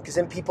franchising, because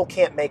then people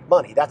can't make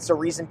money. That's the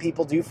reason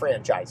people do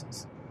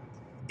franchises,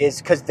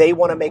 is because they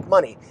want to make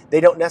money.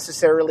 They don't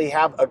necessarily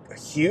have a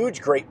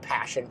huge, great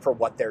passion for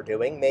what they're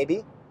doing,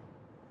 maybe,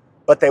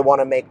 but they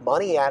want to make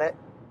money at it.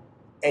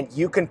 And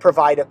you can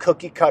provide a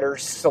cookie-cutter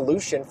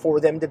solution for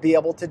them to be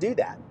able to do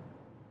that.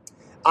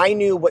 I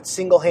knew what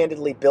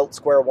single-handedly built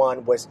Square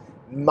One was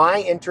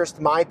my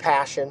interest, my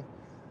passion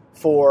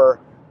for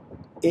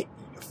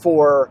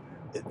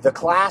the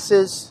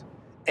classes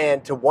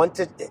and to want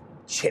to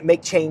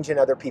make change in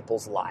other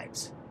people's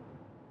lives.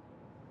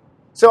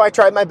 So I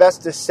tried my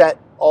best to set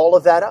all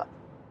of that up.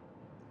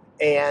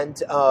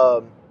 And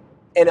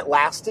it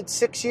lasted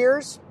 6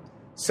 years.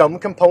 Some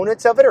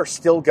components of it are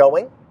still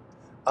going.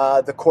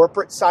 The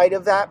corporate side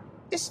of that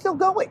is still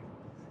going.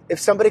 If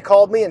somebody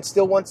called me and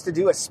still wants to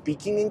do a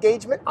speaking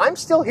engagement, I'm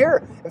still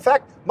here. In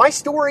fact, my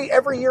story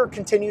every year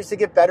continues to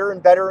get better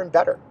and better and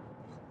better.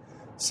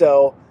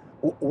 So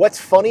what's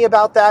funny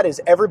about that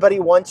is everybody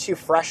wants you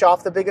fresh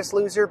off The Biggest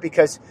Loser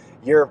because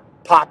you're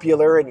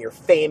popular and you're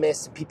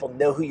famous and people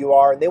know who you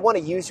are and they want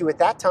to use you at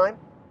that time.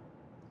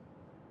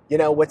 You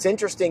know, what's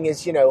interesting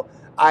is,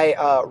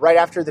 I right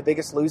after The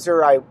Biggest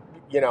Loser, I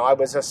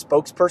was a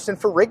spokesperson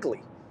for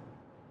Wrigley.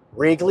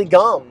 Wrigley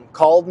Gum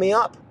called me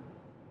up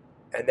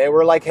and they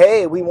were like,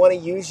 hey, we want to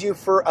use you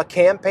for a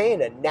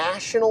campaign, a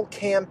national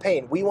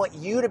campaign. We want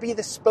you to be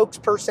the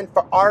spokesperson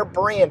for our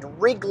brand,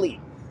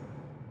 Wrigley,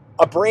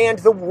 a brand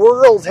the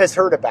world has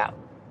heard about.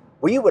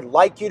 We would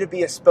like you to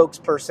be a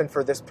spokesperson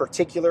for this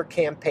particular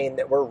campaign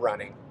that we're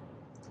running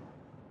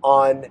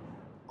on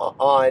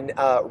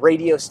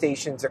radio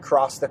stations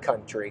across the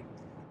country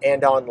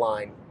and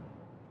online.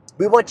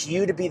 We want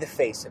you to be the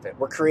face of it.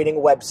 We're creating a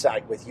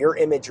website with your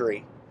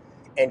imagery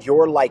and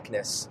your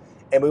likeness,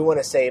 and we want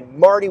to say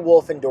Marty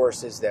Wolf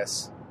endorses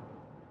this.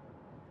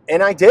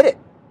 And I did it.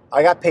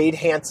 I got paid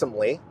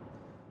handsomely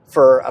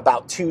for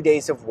about 2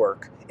 days of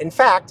work. In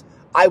fact,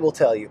 I will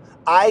tell you,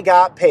 I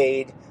got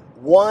paid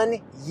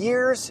 1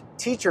 year's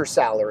teacher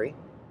salary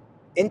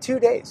in 2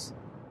 days.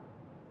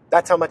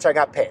 That's how much I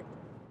got paid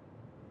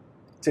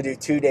to do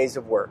 2 days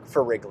of work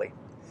for Wrigley.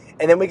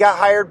 And then we got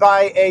hired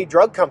by a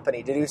drug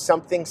company to do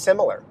something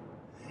similar.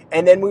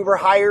 And then we were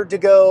hired to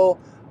go...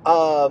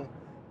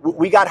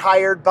 we got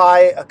hired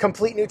by a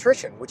Complete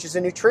Nutrition, which is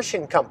a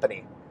nutrition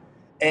company.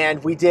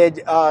 And we did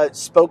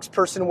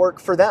spokesperson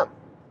work for them.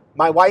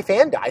 My wife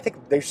and I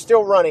think they're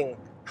still running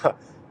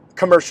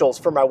commercials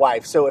for my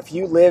wife. So if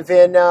you live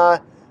in,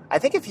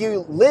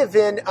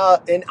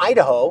 in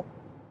Idaho,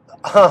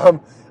 I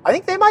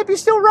think they might be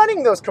still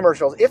running those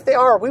commercials. If they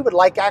are, we would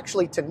like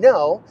actually to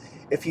know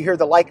if you hear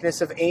the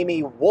likeness of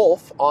Amy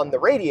Wolf on the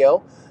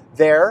radio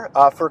there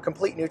for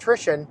Complete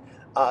Nutrition.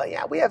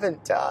 We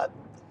haven't...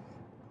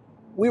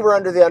 we were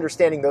under the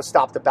understanding those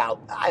stopped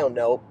about,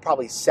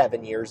 probably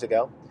 7 years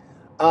ago.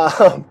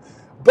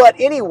 But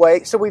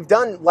anyway, so we've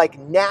done like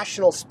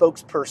national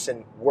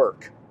spokesperson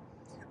work.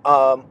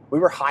 We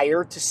were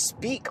hired to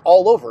speak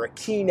all over at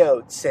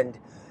keynotes and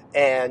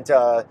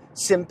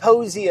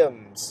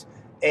symposiums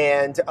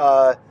and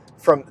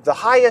from the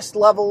highest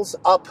levels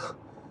up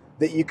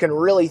that you can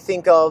really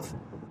think of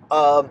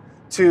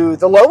to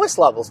the lowest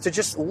levels, to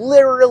just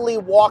literally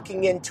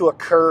walking into a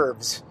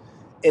Curves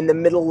in the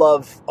middle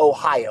of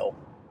Ohio,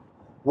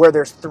 where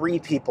there's 3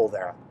 people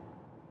there.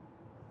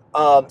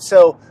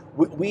 So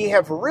we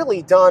have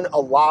really done a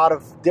lot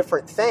of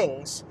different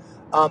things,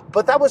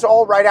 but that was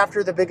all right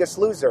after The Biggest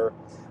Loser.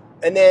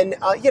 And then,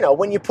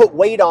 when you put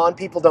weight on,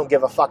 people don't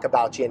give a fuck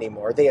about you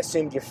anymore. They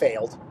assumed you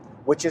failed,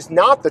 which is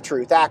not the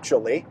truth,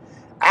 actually.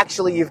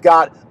 Actually, you've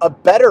got a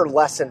better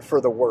lesson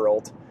for the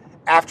world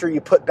after you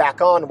put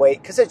back on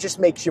weight, because it just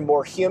makes you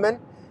more human,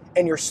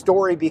 and your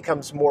story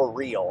becomes more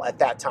real at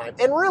that time,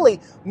 and really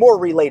more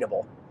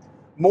relatable.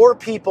 More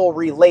people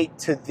relate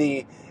to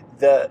the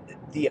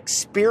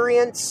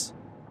experience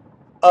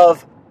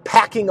of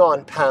packing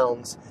on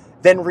pounds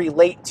than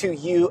relate to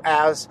you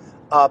as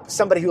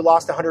somebody who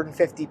lost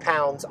 150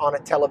 pounds on a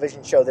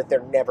television show that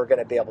they're never going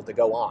to be able to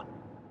go on.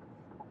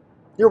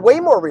 You're way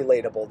more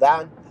relatable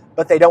then,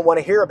 but they don't want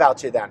to hear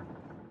about you then.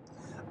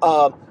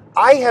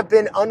 I have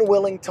been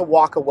unwilling to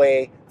walk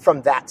away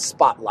from that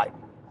spotlight.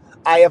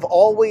 I have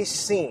always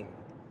seen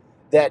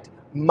that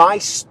my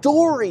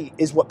story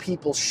is what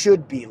people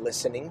should be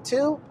listening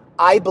to.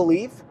 I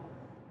believe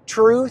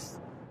truth,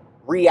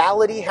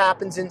 reality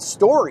happens in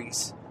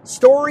stories.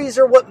 Stories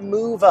are what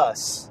move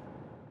us.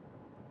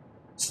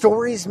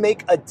 Stories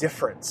make a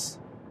difference.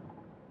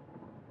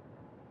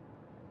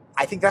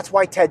 I think that's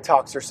why TED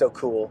Talks are so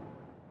cool.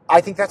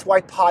 I think that's why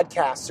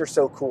podcasts are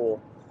so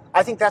cool.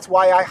 I think that's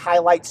why I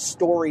highlight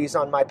stories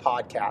on my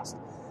podcast.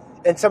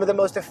 And some of the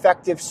most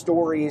effective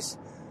stories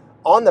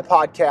on the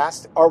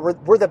podcast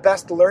were the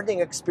best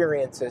learning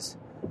experiences.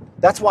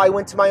 That's why I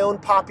went to my own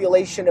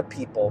population of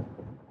people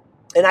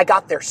and I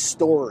got their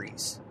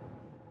stories.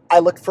 I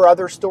looked for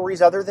other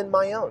stories other than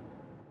my own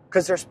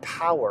because there's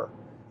power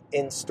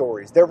in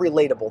stories. They're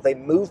relatable. They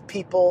move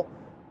people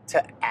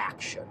to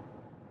action.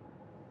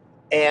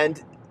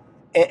 And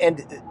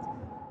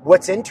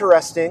what's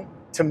interesting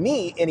to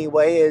me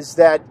anyway is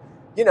that,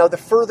 the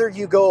further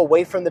you go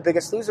away from The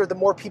Biggest Loser, the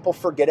more people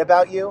forget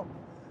about you.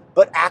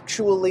 But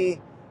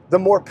actually, the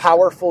more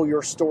powerful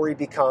your story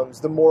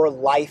becomes, the more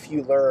life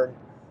you learn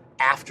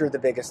after The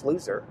Biggest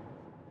Loser.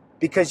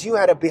 Because you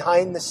had a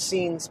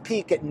behind-the-scenes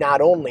peek at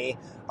not only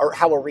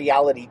how a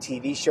reality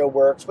TV show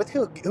works, with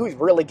who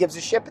really gives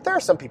a shit, but there are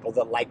some people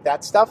that like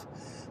that stuff,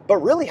 but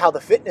really how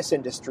the fitness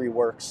industry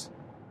works.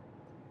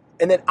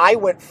 And then I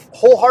went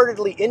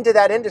wholeheartedly into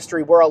that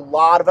industry where a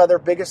lot of other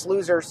Biggest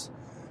Losers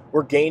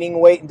were gaining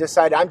weight and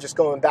decided, I'm just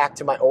going back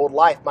to my old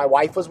life. My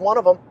wife was one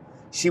of them.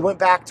 She went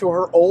back to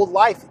her old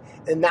life,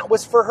 and that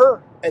was for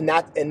her, and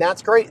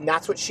that's great, and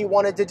that's what she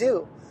wanted to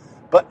do.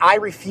 But I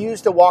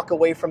refused to walk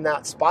away from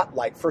that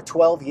spotlight for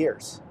 12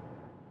 years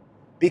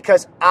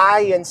because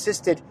I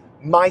insisted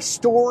my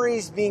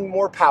stories being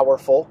more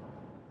powerful.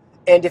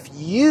 And if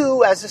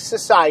you as a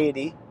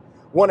society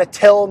want to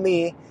tell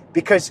me,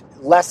 because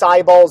less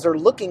eyeballs are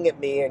looking at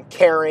me and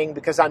caring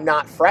because I'm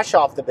not fresh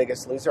off The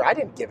Biggest Loser, I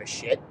didn't give a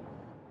shit.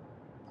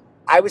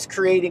 I was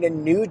creating a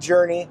new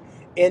journey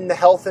in the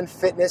health and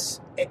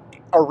fitness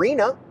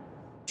arena,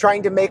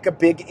 trying to make a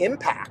big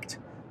impact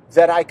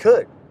that I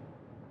could.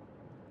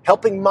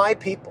 Helping my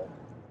people,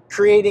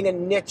 creating a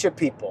niche of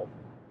people.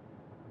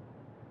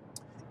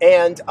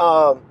 And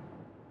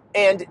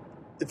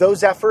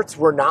those efforts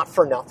were not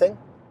for nothing.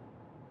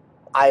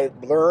 I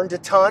learned a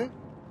ton,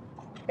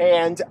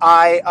 and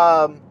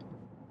I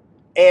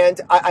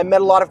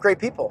met a lot of great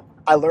people.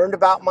 I learned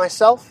about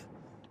myself,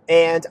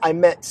 and I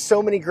met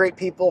so many great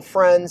people,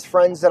 friends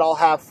that I'll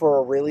have for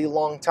a really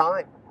long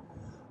time.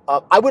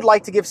 I would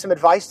like to give some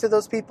advice to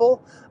those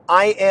people.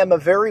 I am a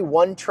very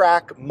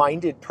one-track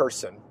minded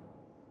person.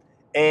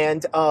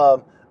 And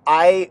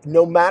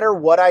no matter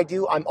what I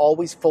do, I'm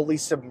always fully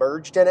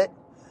submerged in it.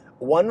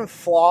 One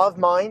flaw of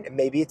mine,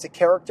 maybe it's a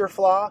character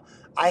flaw,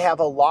 I have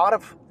a lot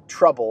of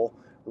trouble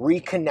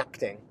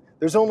reconnecting.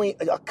 There's only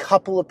a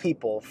couple of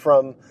people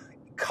from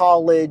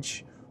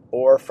college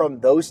or from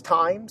those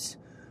times.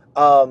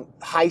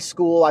 High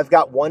school, I've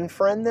got one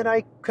friend that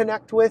I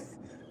connect with,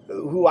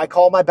 who I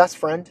call my best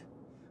friend.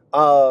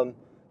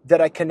 That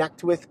I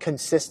connect with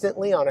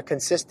consistently on a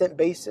consistent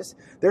basis.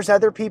 There's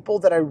other people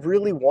that I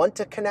really want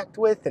to connect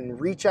with and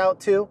reach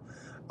out to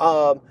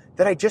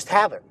that I just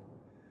haven't.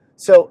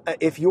 So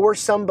if you're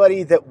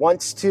somebody that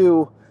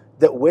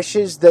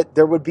wishes that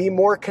there would be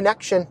more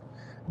connection,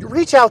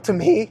 reach out to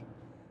me.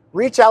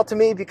 Reach out to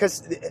me,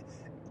 because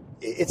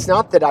it's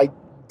not that I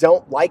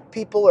don't like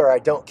people or I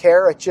don't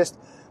care. It's just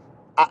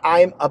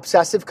I'm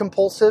obsessive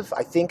compulsive.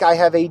 I think I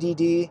have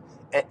ADD.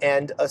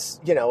 And a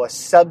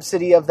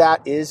subsidy of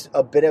that is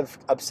a bit of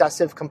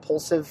obsessive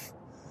compulsive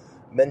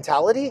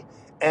mentality,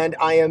 and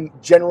I am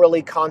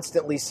generally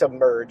constantly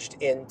submerged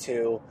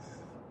into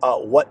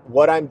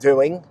what I'm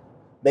doing.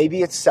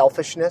 Maybe it's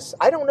selfishness.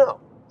 I don't know.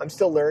 I'm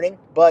still learning.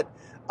 But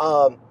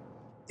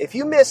if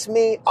you miss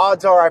me,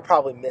 odds are I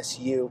probably miss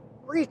you.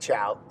 Reach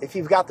out. If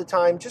you've got the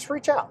time, just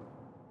reach out.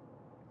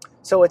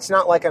 So it's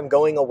not like I'm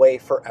going away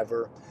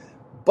forever.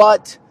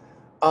 But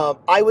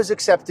I was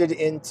accepted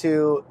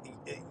into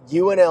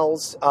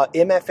UNL's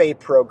MFA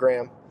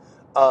program.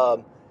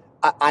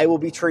 I will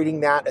be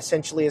treating that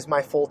essentially as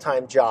my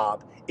full-time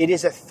job. It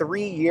is a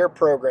 3-year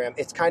program.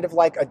 It's kind of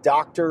like a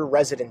doctor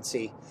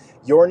residency.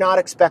 You're not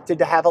expected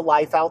to have a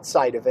life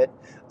outside of it.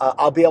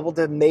 I'll be able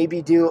to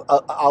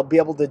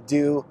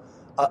do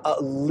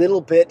a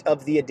little bit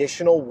of the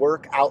additional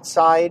work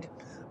outside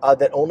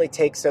that only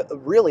takes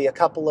really a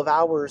couple of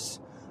hours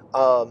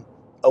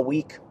a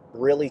week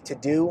really to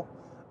do,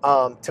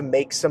 to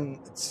make some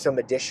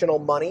additional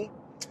money.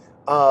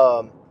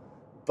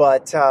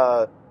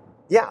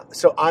 Yeah,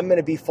 so I'm going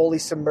to be fully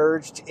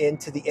submerged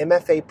into the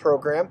MFA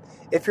program.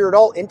 If you're at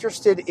all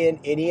interested in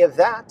any of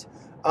that,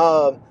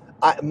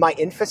 my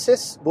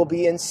emphasis will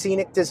be in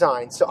scenic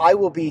design. So I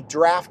will be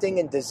drafting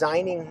and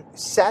designing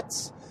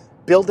sets,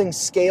 building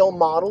scale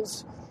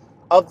models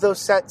of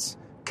those sets,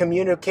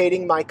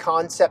 communicating my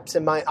concepts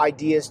and my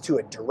ideas to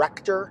a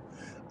director,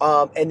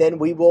 and then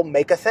we will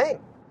make a thing.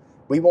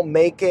 We will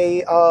make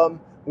a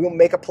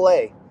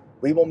play.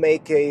 We will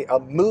make a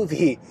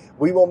movie.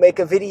 We will make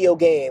a video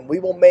game. We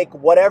will make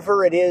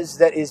whatever it is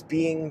that is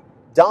being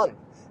done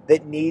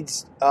that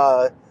needs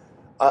a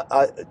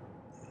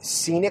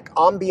scenic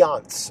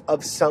ambiance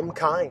of some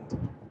kind,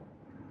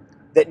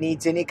 that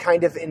needs any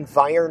kind of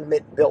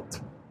environment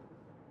built.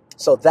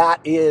 So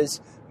that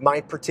is my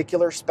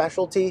particular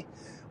specialty.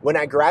 When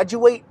I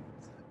graduate,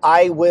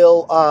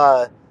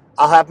 I'll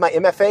have my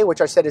MFA, which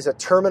I said is a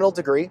terminal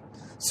degree.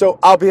 So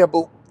I'll be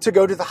able to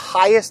go to the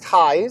highest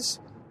highs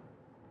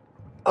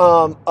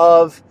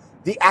of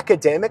the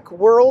academic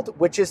world,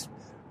 which is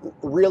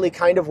really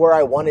kind of where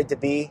I wanted to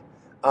be.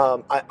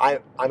 I'm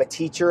a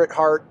teacher at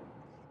heart.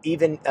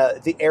 Even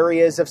the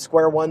areas of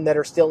Square One that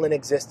are still in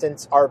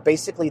existence are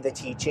basically the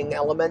teaching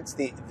elements,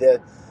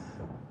 the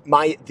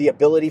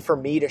ability for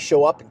me to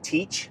show up and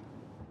teach.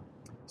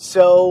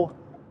 So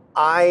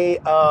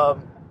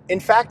in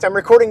fact, I'm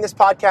recording this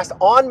podcast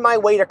on my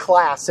way to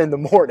class in the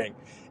morning.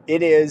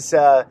 It is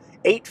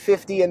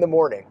 8:50 in the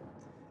morning.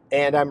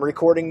 And I'm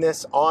recording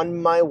this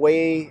on my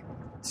way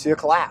to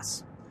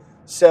class.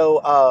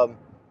 So,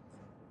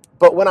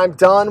 but when I'm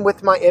done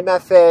with my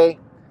MFA,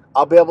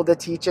 I'll be able to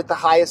teach at the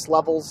highest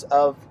levels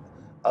of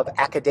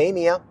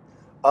academia.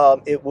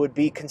 It would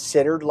be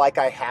considered like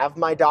I have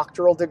my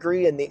doctoral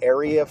degree in the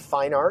area of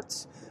fine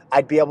arts.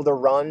 I'd be able to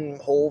run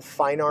whole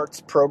fine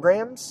arts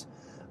programs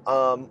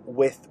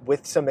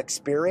with some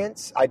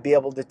experience. I'd be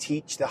able to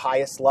teach the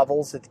highest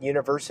levels at the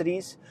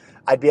universities.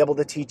 I'd be able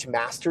to teach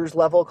master's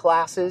level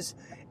classes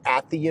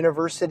at the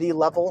university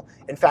level.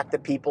 In fact, the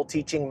people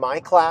teaching my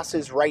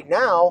classes right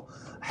now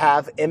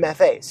have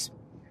MFAs.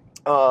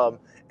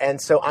 And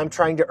so I'm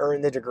trying to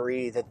earn the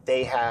degree that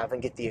they have and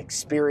get the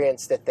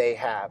experience that they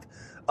have.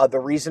 The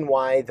reason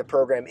why the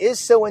program is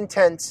so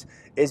intense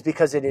is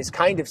because it is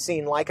kind of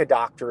seen like a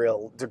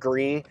doctoral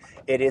degree.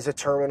 It is a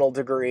terminal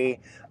degree.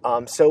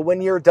 So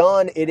when you're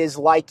done, it is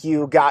like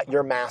you got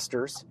your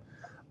master's.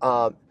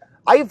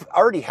 I've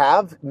already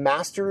have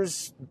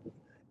master's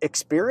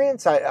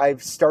experience.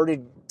 I've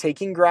started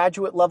taking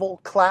graduate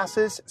level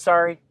classes.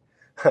 Sorry,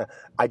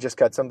 I just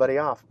cut somebody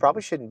off.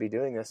 Probably shouldn't be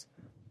doing this.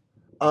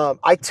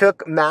 I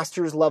took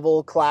master's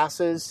level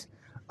classes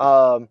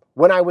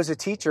when I was a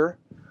teacher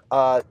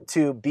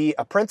to be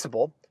a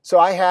principal. So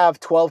I have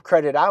 12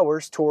 credit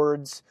hours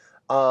towards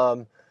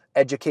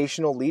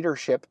educational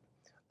leadership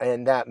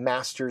and that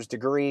master's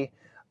degree.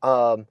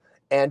 And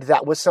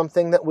that was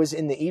something that was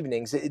in the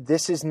evenings.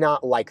 This is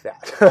not like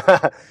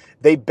that.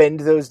 They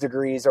bend those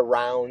degrees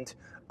around,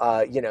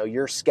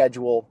 your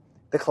schedule.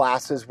 The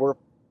classes were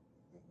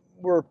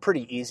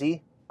pretty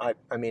easy. I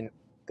mean,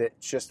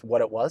 that's just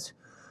what it was.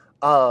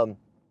 And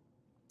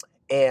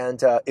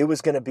it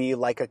was going to be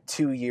like a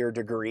 2-year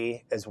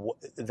degree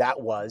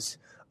that was,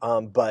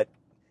 but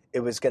it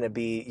was going to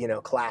be,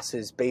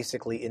 classes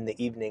basically in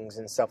the evenings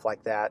and stuff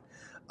like that.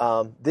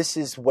 This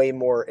is way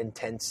more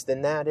intense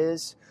than that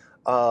is.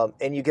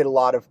 And you get a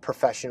lot of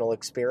professional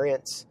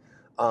experience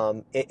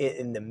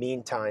in the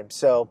meantime.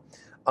 So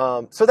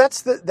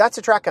that's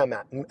the track I'm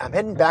at. I'm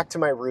heading back to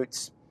my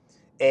roots.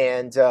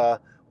 And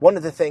one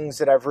of the things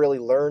that I've really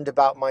learned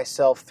about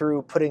myself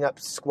through putting up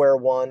Square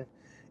One,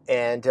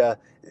 and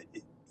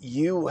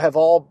you have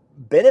all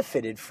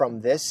benefited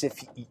from this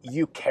if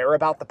you care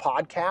about the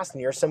podcast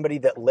and you're somebody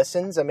that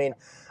listens. I mean,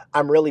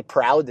 I'm really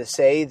proud to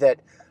say that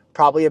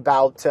probably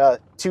about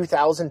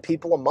 2,000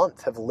 people a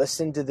month have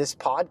listened to this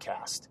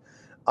podcast.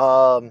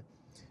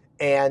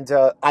 And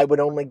I would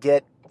only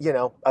get,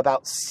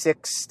 about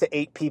 6 to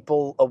 8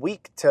 people a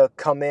week to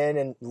come in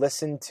and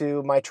listen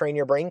to my Train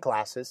Your Brain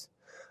classes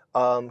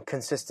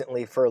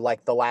consistently for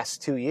like the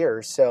last 2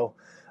 years. So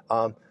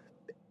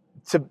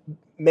to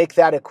make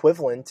that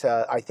equivalent,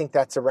 I think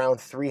that's around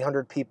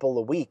 300 people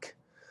a week,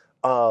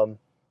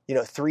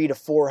 300 to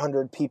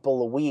 400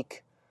 people a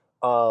week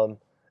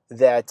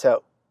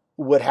that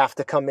would have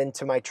to come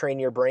into my Train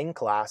Your Brain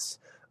class.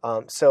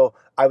 So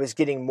I was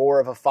getting more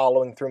of a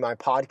following through my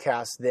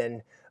podcast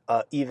than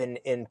even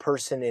in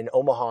person in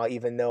Omaha,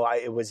 even though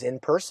it was in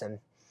person.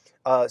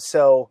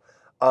 So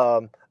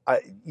I'm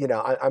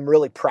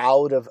really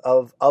proud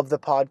of the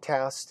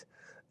podcast,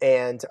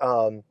 and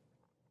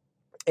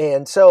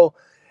so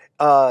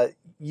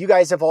you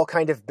guys have all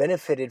kind of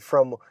benefited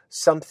from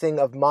something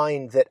of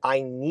mine that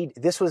I need.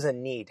 This was a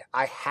need.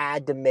 I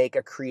had to make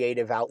a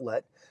creative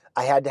outlet.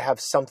 I had to have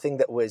something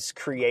that was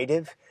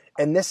creative.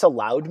 And this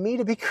allowed me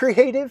to be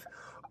creative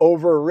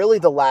over really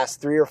the last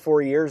 3 or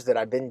 4 years that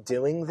I've been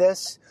doing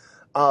this.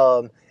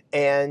 This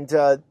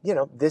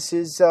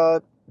is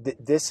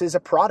a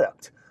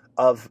product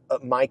of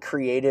my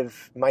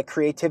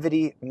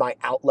creativity, my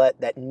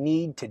outlet, that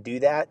need to do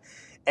that.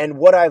 And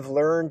what I've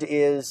learned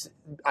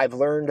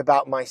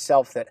about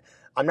myself that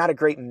I'm not a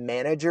great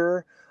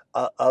manager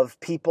of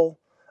people.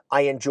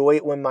 I enjoy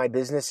it when my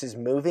business is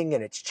moving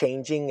and it's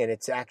changing and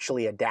it's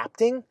actually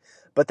adapting,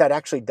 but that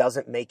actually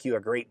doesn't make you a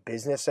great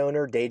business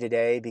owner day to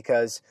day,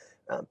 because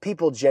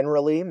people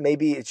generally,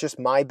 maybe it's just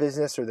my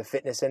business or the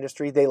fitness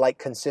industry, they like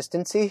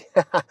consistency.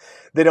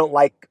 They don't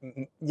like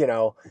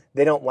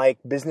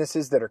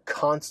businesses that are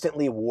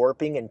constantly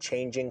warping and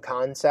changing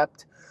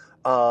concept.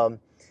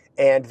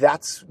 And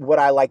that's what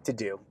I like to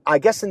do. I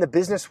guess in the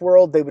business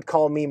world, they would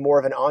call me more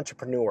of an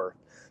entrepreneur.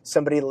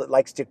 Somebody that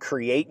likes to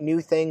create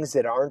new things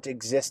that aren't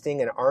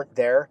existing and aren't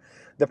there.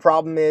 The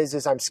problem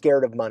is I'm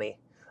scared of money.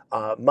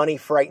 Money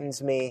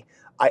frightens me.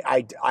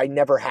 I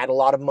never had a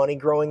lot of money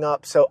growing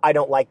up, so I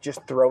don't like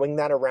just throwing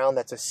that around.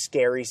 That's a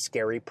scary,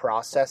 scary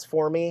process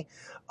for me.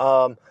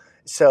 Knowing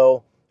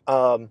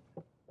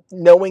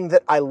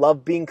that I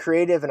love being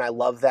creative and I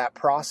love that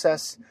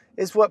process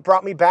is what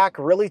brought me back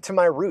really to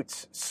my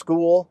roots,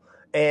 school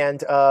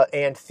and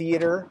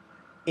theater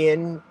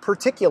in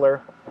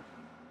particular.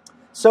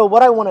 So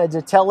what I wanted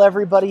to tell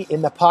everybody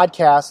in the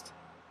podcast,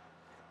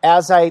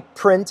 as I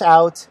print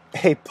out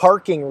a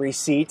parking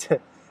receipt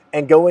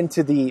and go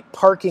into the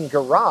parking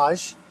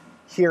garage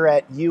here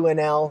at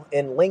UNL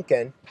in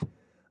Lincoln,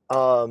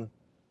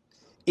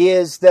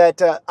 is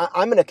that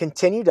I'm going to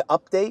continue to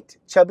update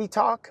Chubby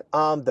Talk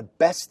the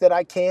best that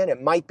I can. It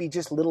might be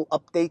just little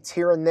updates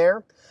here and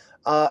there.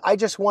 I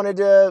just wanted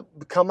to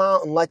come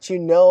out and let you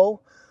know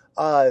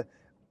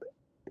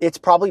it's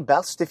probably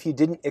best if you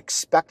didn't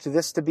expect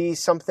this to be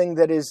something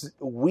that is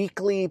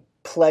weekly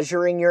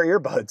pleasuring your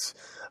earbuds.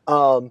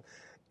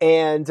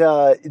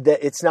 That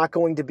it's not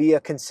going to be a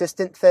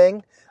consistent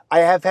thing. I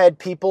have had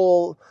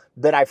people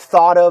that I've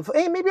thought of,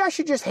 hey, maybe I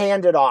should just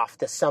hand it off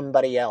to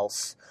somebody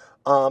else.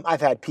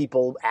 I've had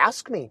people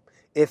ask me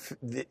if,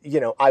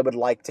 I would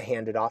like to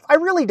hand it off. I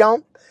really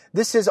don't.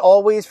 This is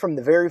always, from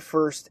the very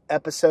first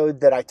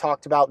episode that I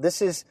talked about, this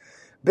has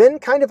been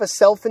kind of a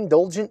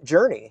self-indulgent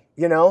journey.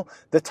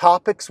 The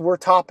topics were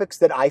topics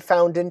that I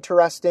found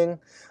interesting.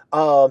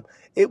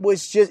 It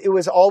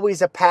was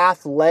always a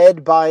path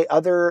led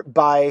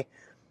by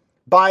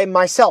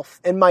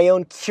myself and my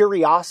own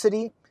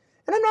curiosity.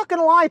 And I'm not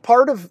going to lie,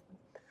 part of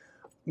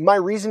my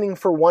reasoning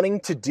for wanting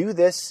to do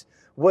this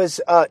was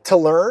to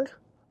learn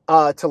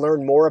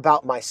more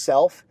about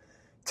myself,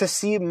 to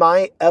see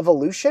my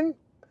evolution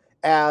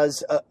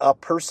as a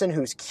person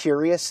who's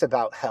curious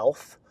about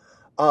health,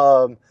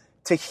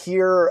 to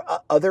hear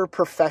other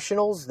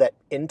professionals that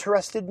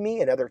interested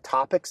me and other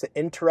topics that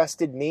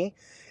interested me.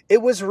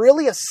 It was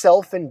really a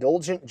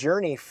self-indulgent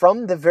journey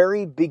from the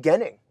very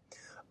beginning.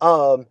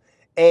 And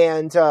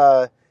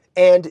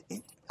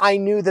I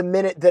knew the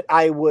minute that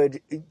I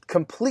would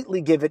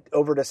completely give it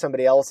over to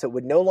somebody else, it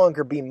would no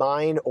longer be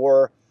mine,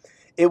 or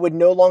it would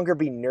no longer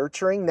be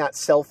nurturing that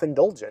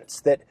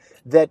self-indulgence.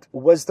 That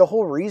was the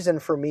whole reason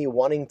for me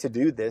wanting to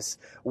do this,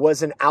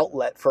 was an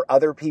outlet for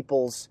other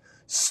people's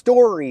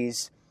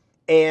stories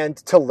and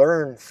to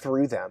learn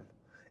through them.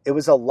 It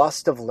was a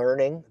lust of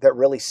learning that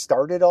really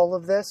started all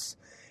of this.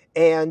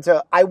 And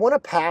I want to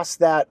pass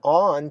that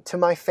on to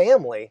my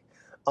family.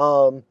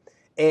 I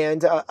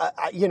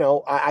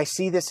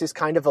see this as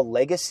kind of a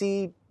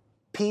legacy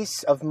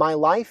piece of my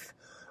life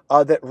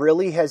that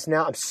really has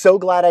now, I'm so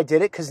glad I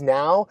did it, because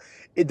now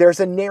there's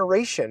a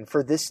narration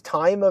for this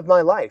time of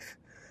my life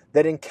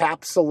that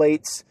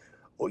encapsulates,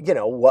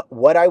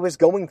 what I was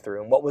going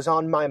through and what was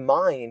on my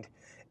mind.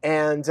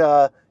 And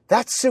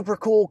that's super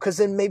cool, because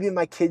then maybe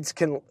my kids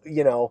can,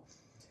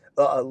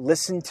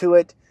 listen to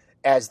it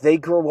as they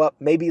grow up,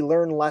 maybe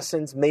learn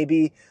lessons,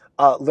 maybe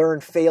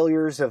learn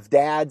failures of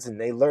dads, and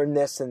they learn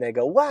this and they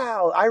go,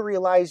 wow, I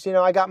realized,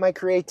 I got my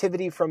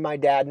creativity from my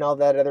dad and all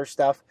that other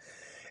stuff.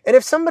 And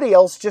if somebody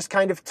else just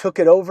kind of took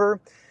it over,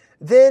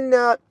 then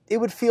it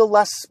would feel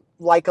less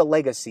like a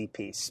legacy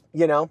piece,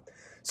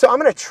 So I'm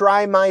going to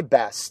try my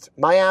best,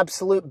 my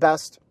absolute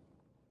best,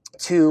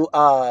 to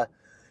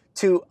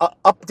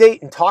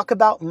update and talk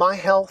about my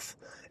health,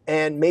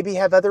 and maybe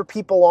have other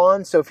people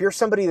on. So if you're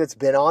somebody that's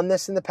been on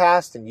this in the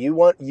past and you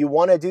want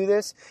to do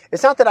this,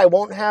 it's not that I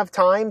won't have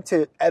time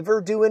to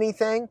ever do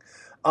anything,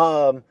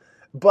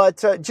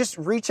 but just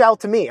reach out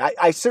to me.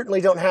 I certainly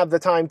don't have the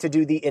time to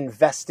do the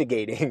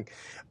investigating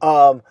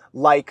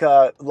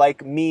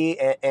like me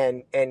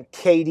and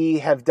Katie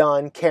have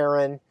done.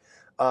 Karen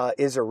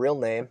is a real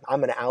name. I'm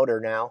going to out her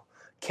now.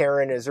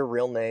 Karen is a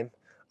real name.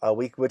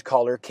 We would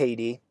call her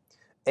Katie.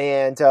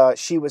 And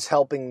she was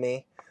helping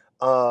me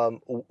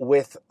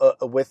with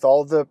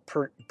all the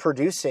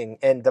producing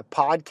and the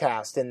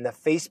podcast and the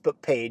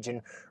Facebook page,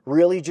 and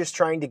really just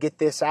trying to get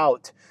this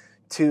out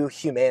to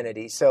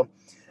humanity. So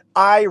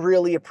I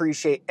really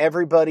appreciate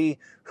everybody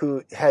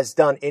who has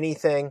done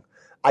anything.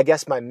 I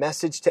guess my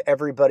message to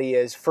everybody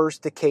is,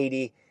 first to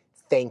Katie,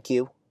 thank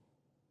you.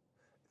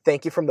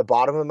 Thank you from the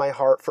bottom of my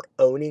heart for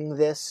owning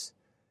this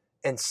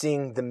and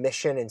seeing the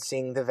mission and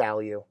seeing the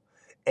value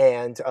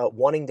and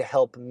wanting to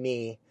help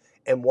me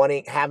and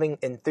having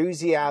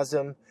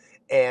enthusiasm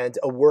and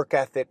a work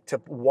ethic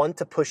to want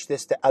to push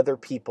this to other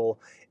people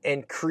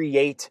and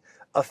create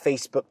a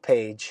Facebook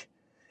page.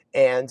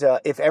 And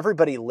if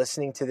everybody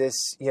listening to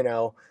this,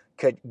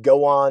 could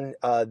go on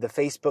the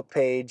Facebook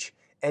page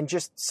and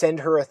just send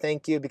her a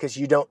thank you, because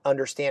you don't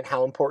understand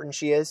how important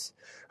she is.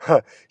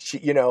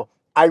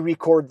 I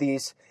record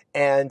these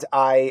and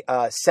I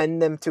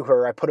send them to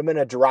her. I put them in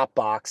a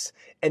Dropbox,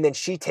 and then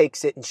she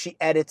takes it and she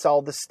edits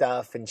all the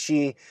stuff and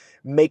she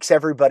makes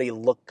everybody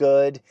look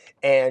good,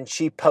 and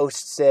she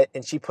posts it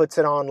and she puts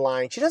it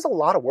online. She does a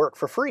lot of work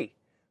for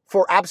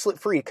absolute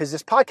free, because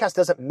this podcast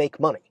doesn't make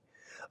money.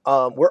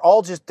 We're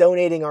all just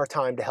donating our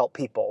time to help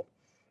people.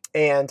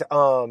 And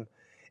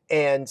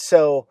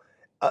so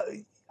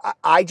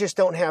I just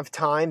don't have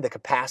time, the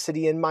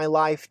capacity in my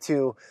life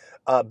to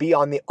be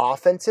on the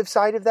offensive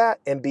side of that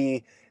and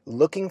be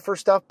looking for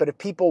stuff. But if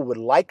people would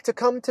like to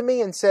come to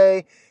me and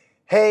say,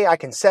 hey, I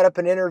can set up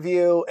an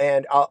interview,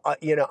 and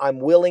I'm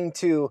willing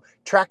to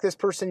track this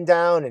person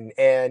down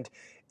and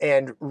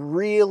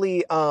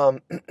really,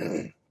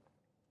 and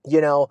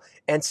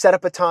set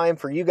up a time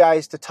for you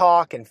guys to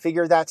talk and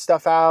figure that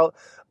stuff out.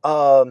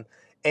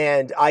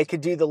 And I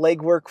could do the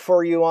legwork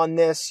for you on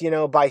this,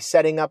 by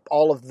setting up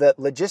all of the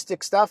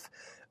logistic stuff.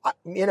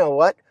 You know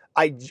what?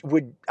 I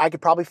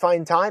could probably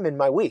find time in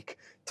my week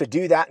to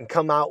do that and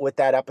come out with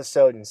that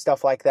episode and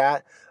stuff like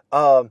that.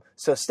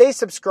 So stay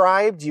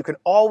subscribed. You can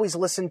always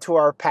listen to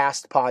our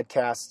past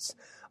podcasts.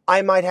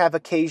 I might have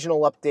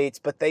occasional updates,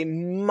 but they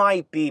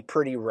might be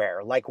pretty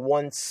rare, like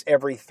once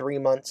every 3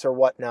 months or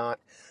whatnot.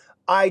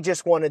 I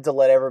just wanted to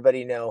let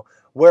everybody know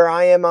where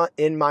I am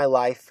in my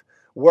life,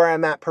 where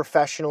I'm at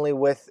professionally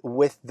with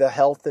the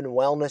health and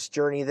wellness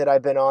journey that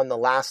I've been on the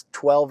last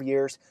 12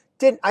 years.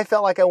 I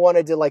felt like I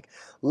wanted to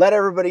let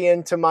everybody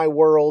into my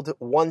world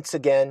once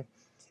again,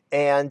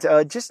 and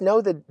just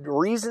know the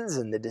reasons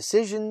and the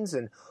decisions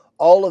and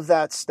all of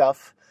that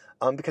stuff.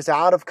 Because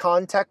out of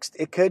context,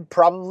 it could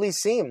probably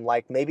seem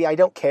like maybe I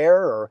don't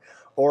care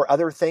or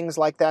other things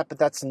like that, but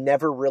that's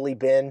never really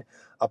been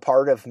a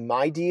part of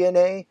my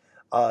DNA,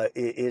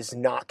 is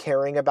not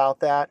caring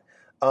about that.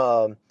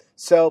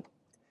 So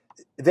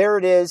there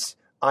it is.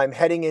 I'm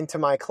heading into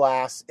my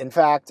class. In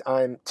fact,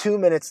 I'm 2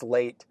 minutes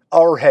late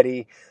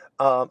already.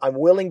 I'm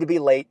willing to be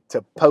late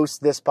to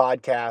post this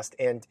podcast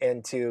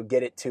and to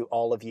get it to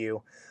all of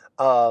you.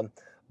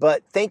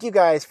 But thank you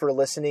guys for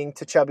listening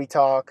to Chubby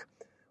Talk.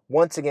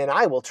 Once again,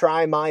 I will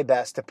try my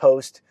best to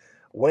post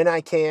when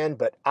I can,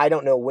 but I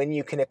don't know when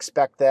you can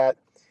expect that.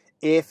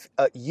 If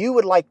you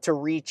would like to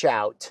reach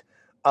out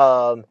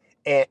and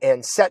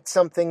set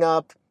something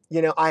up,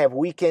 I have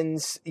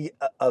weekends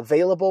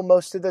available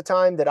most of the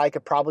time that I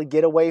could probably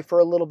get away for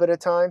a little bit of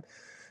time.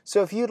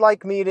 So if you'd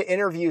like me to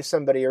interview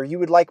somebody, or you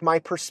would like my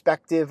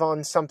perspective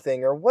on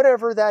something, or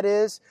whatever that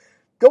is,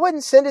 go ahead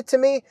and send it to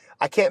me.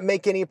 I can't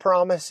make any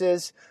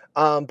promises,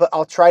 but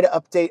I'll try to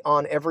update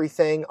on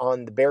everything,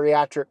 on the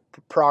bariatric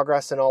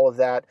progress and all of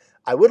that.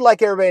 I would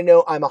like everybody to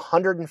know I'm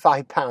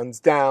 105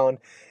 pounds down,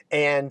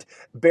 and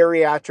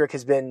bariatric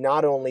has been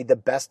not only the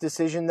best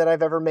decision that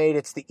I've ever made,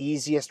 it's the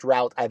easiest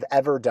route I've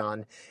ever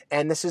done.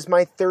 And this is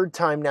my third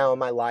time now in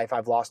my life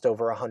I've lost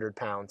over 100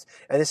 pounds.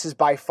 And this has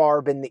by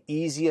far been the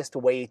easiest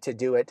way to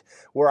do it,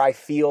 where I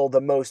feel the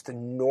most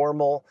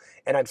normal.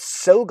 And I'm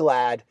so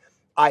glad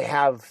I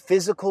have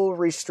physical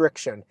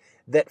restriction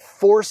that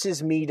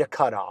forces me to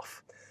cut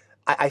off.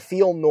 I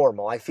feel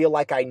normal. I feel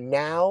like I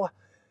now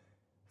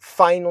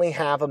finally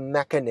have a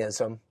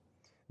mechanism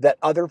that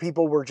other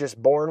people were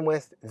just born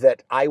with,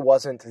 that I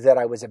wasn't, that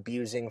I was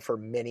abusing for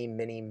many,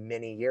 many,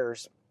 many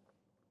years.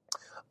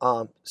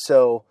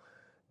 So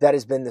that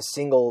has been the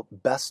single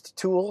best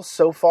tool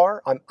so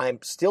far. I'm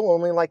still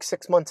only like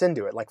 6 months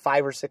into it, like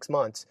 5 or 6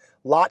 months.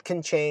 A lot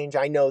can change,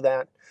 I know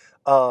that.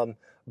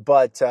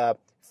 But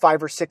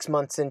 5 or 6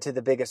 months into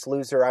The Biggest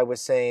Loser, I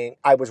was saying,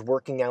 I was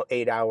working out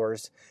 8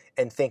 hours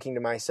and thinking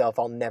to myself,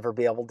 I'll never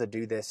be able to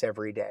do this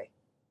every day.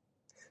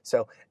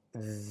 So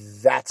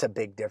that's a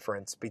big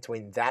difference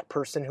between that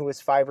person who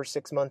was 5 or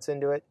 6 months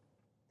into it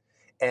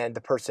and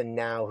the person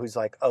now who's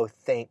like, oh,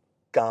 thank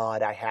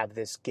God I have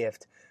this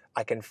gift.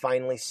 I can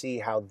finally see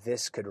how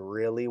this could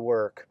really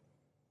work.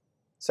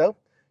 So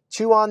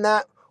chew on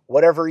that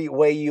whatever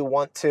way you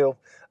want to.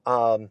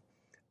 I'm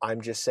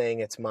just saying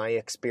it's my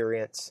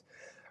experience.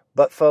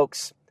 But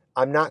folks,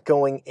 I'm not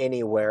going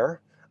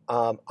anywhere.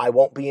 I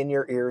won't be in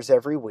your ears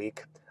every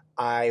week.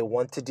 I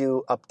want to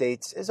do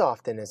updates as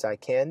often as I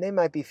can. They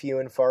might be few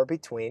and far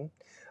between.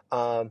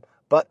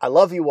 But I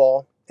love you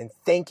all, and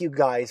thank you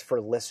guys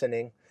for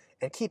listening.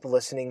 And keep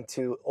listening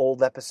to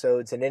old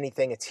episodes and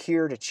anything. It's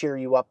here to cheer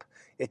you up.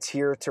 It's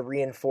here to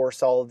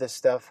reinforce all of this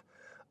stuff.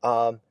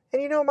 And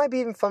it might be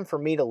even fun for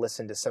me to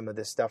listen to some of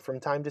this stuff from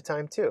time to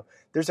time too.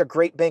 There's a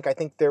great bank. I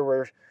think there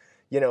were,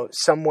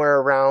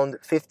 somewhere around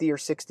 50 or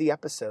 60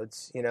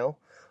 episodes,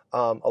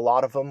 A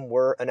lot of them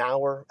were an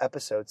hour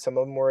episodes. Some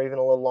of them were even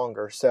a little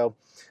longer. So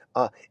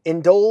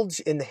indulge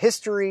in the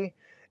history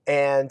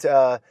and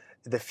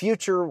the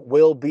future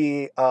will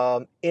be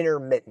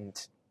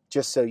intermittent,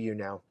 just so you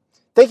know.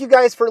 Thank you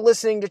guys for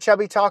listening to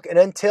Chubby Talk. And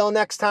until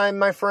next time,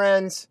 my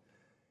friends,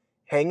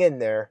 hang in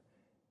there.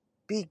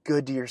 Be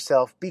good to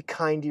yourself. Be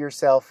kind to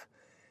yourself.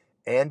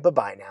 And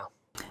bye-bye now.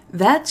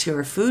 That's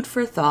your food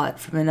for thought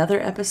from another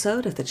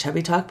episode of the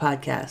Chubby Talk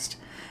Podcast.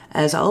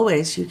 As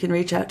always, you can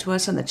reach out to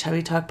us on the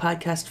Chubby Talk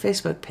Podcast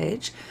Facebook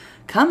page,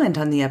 comment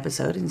on the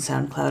episode in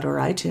SoundCloud or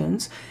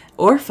iTunes,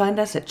 or find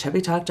us at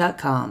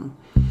chubbytalk.com.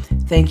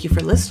 Thank you for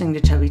listening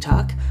to Chubby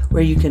Talk,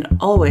 where you can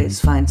always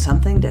find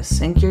something to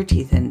sink your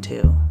teeth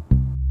into.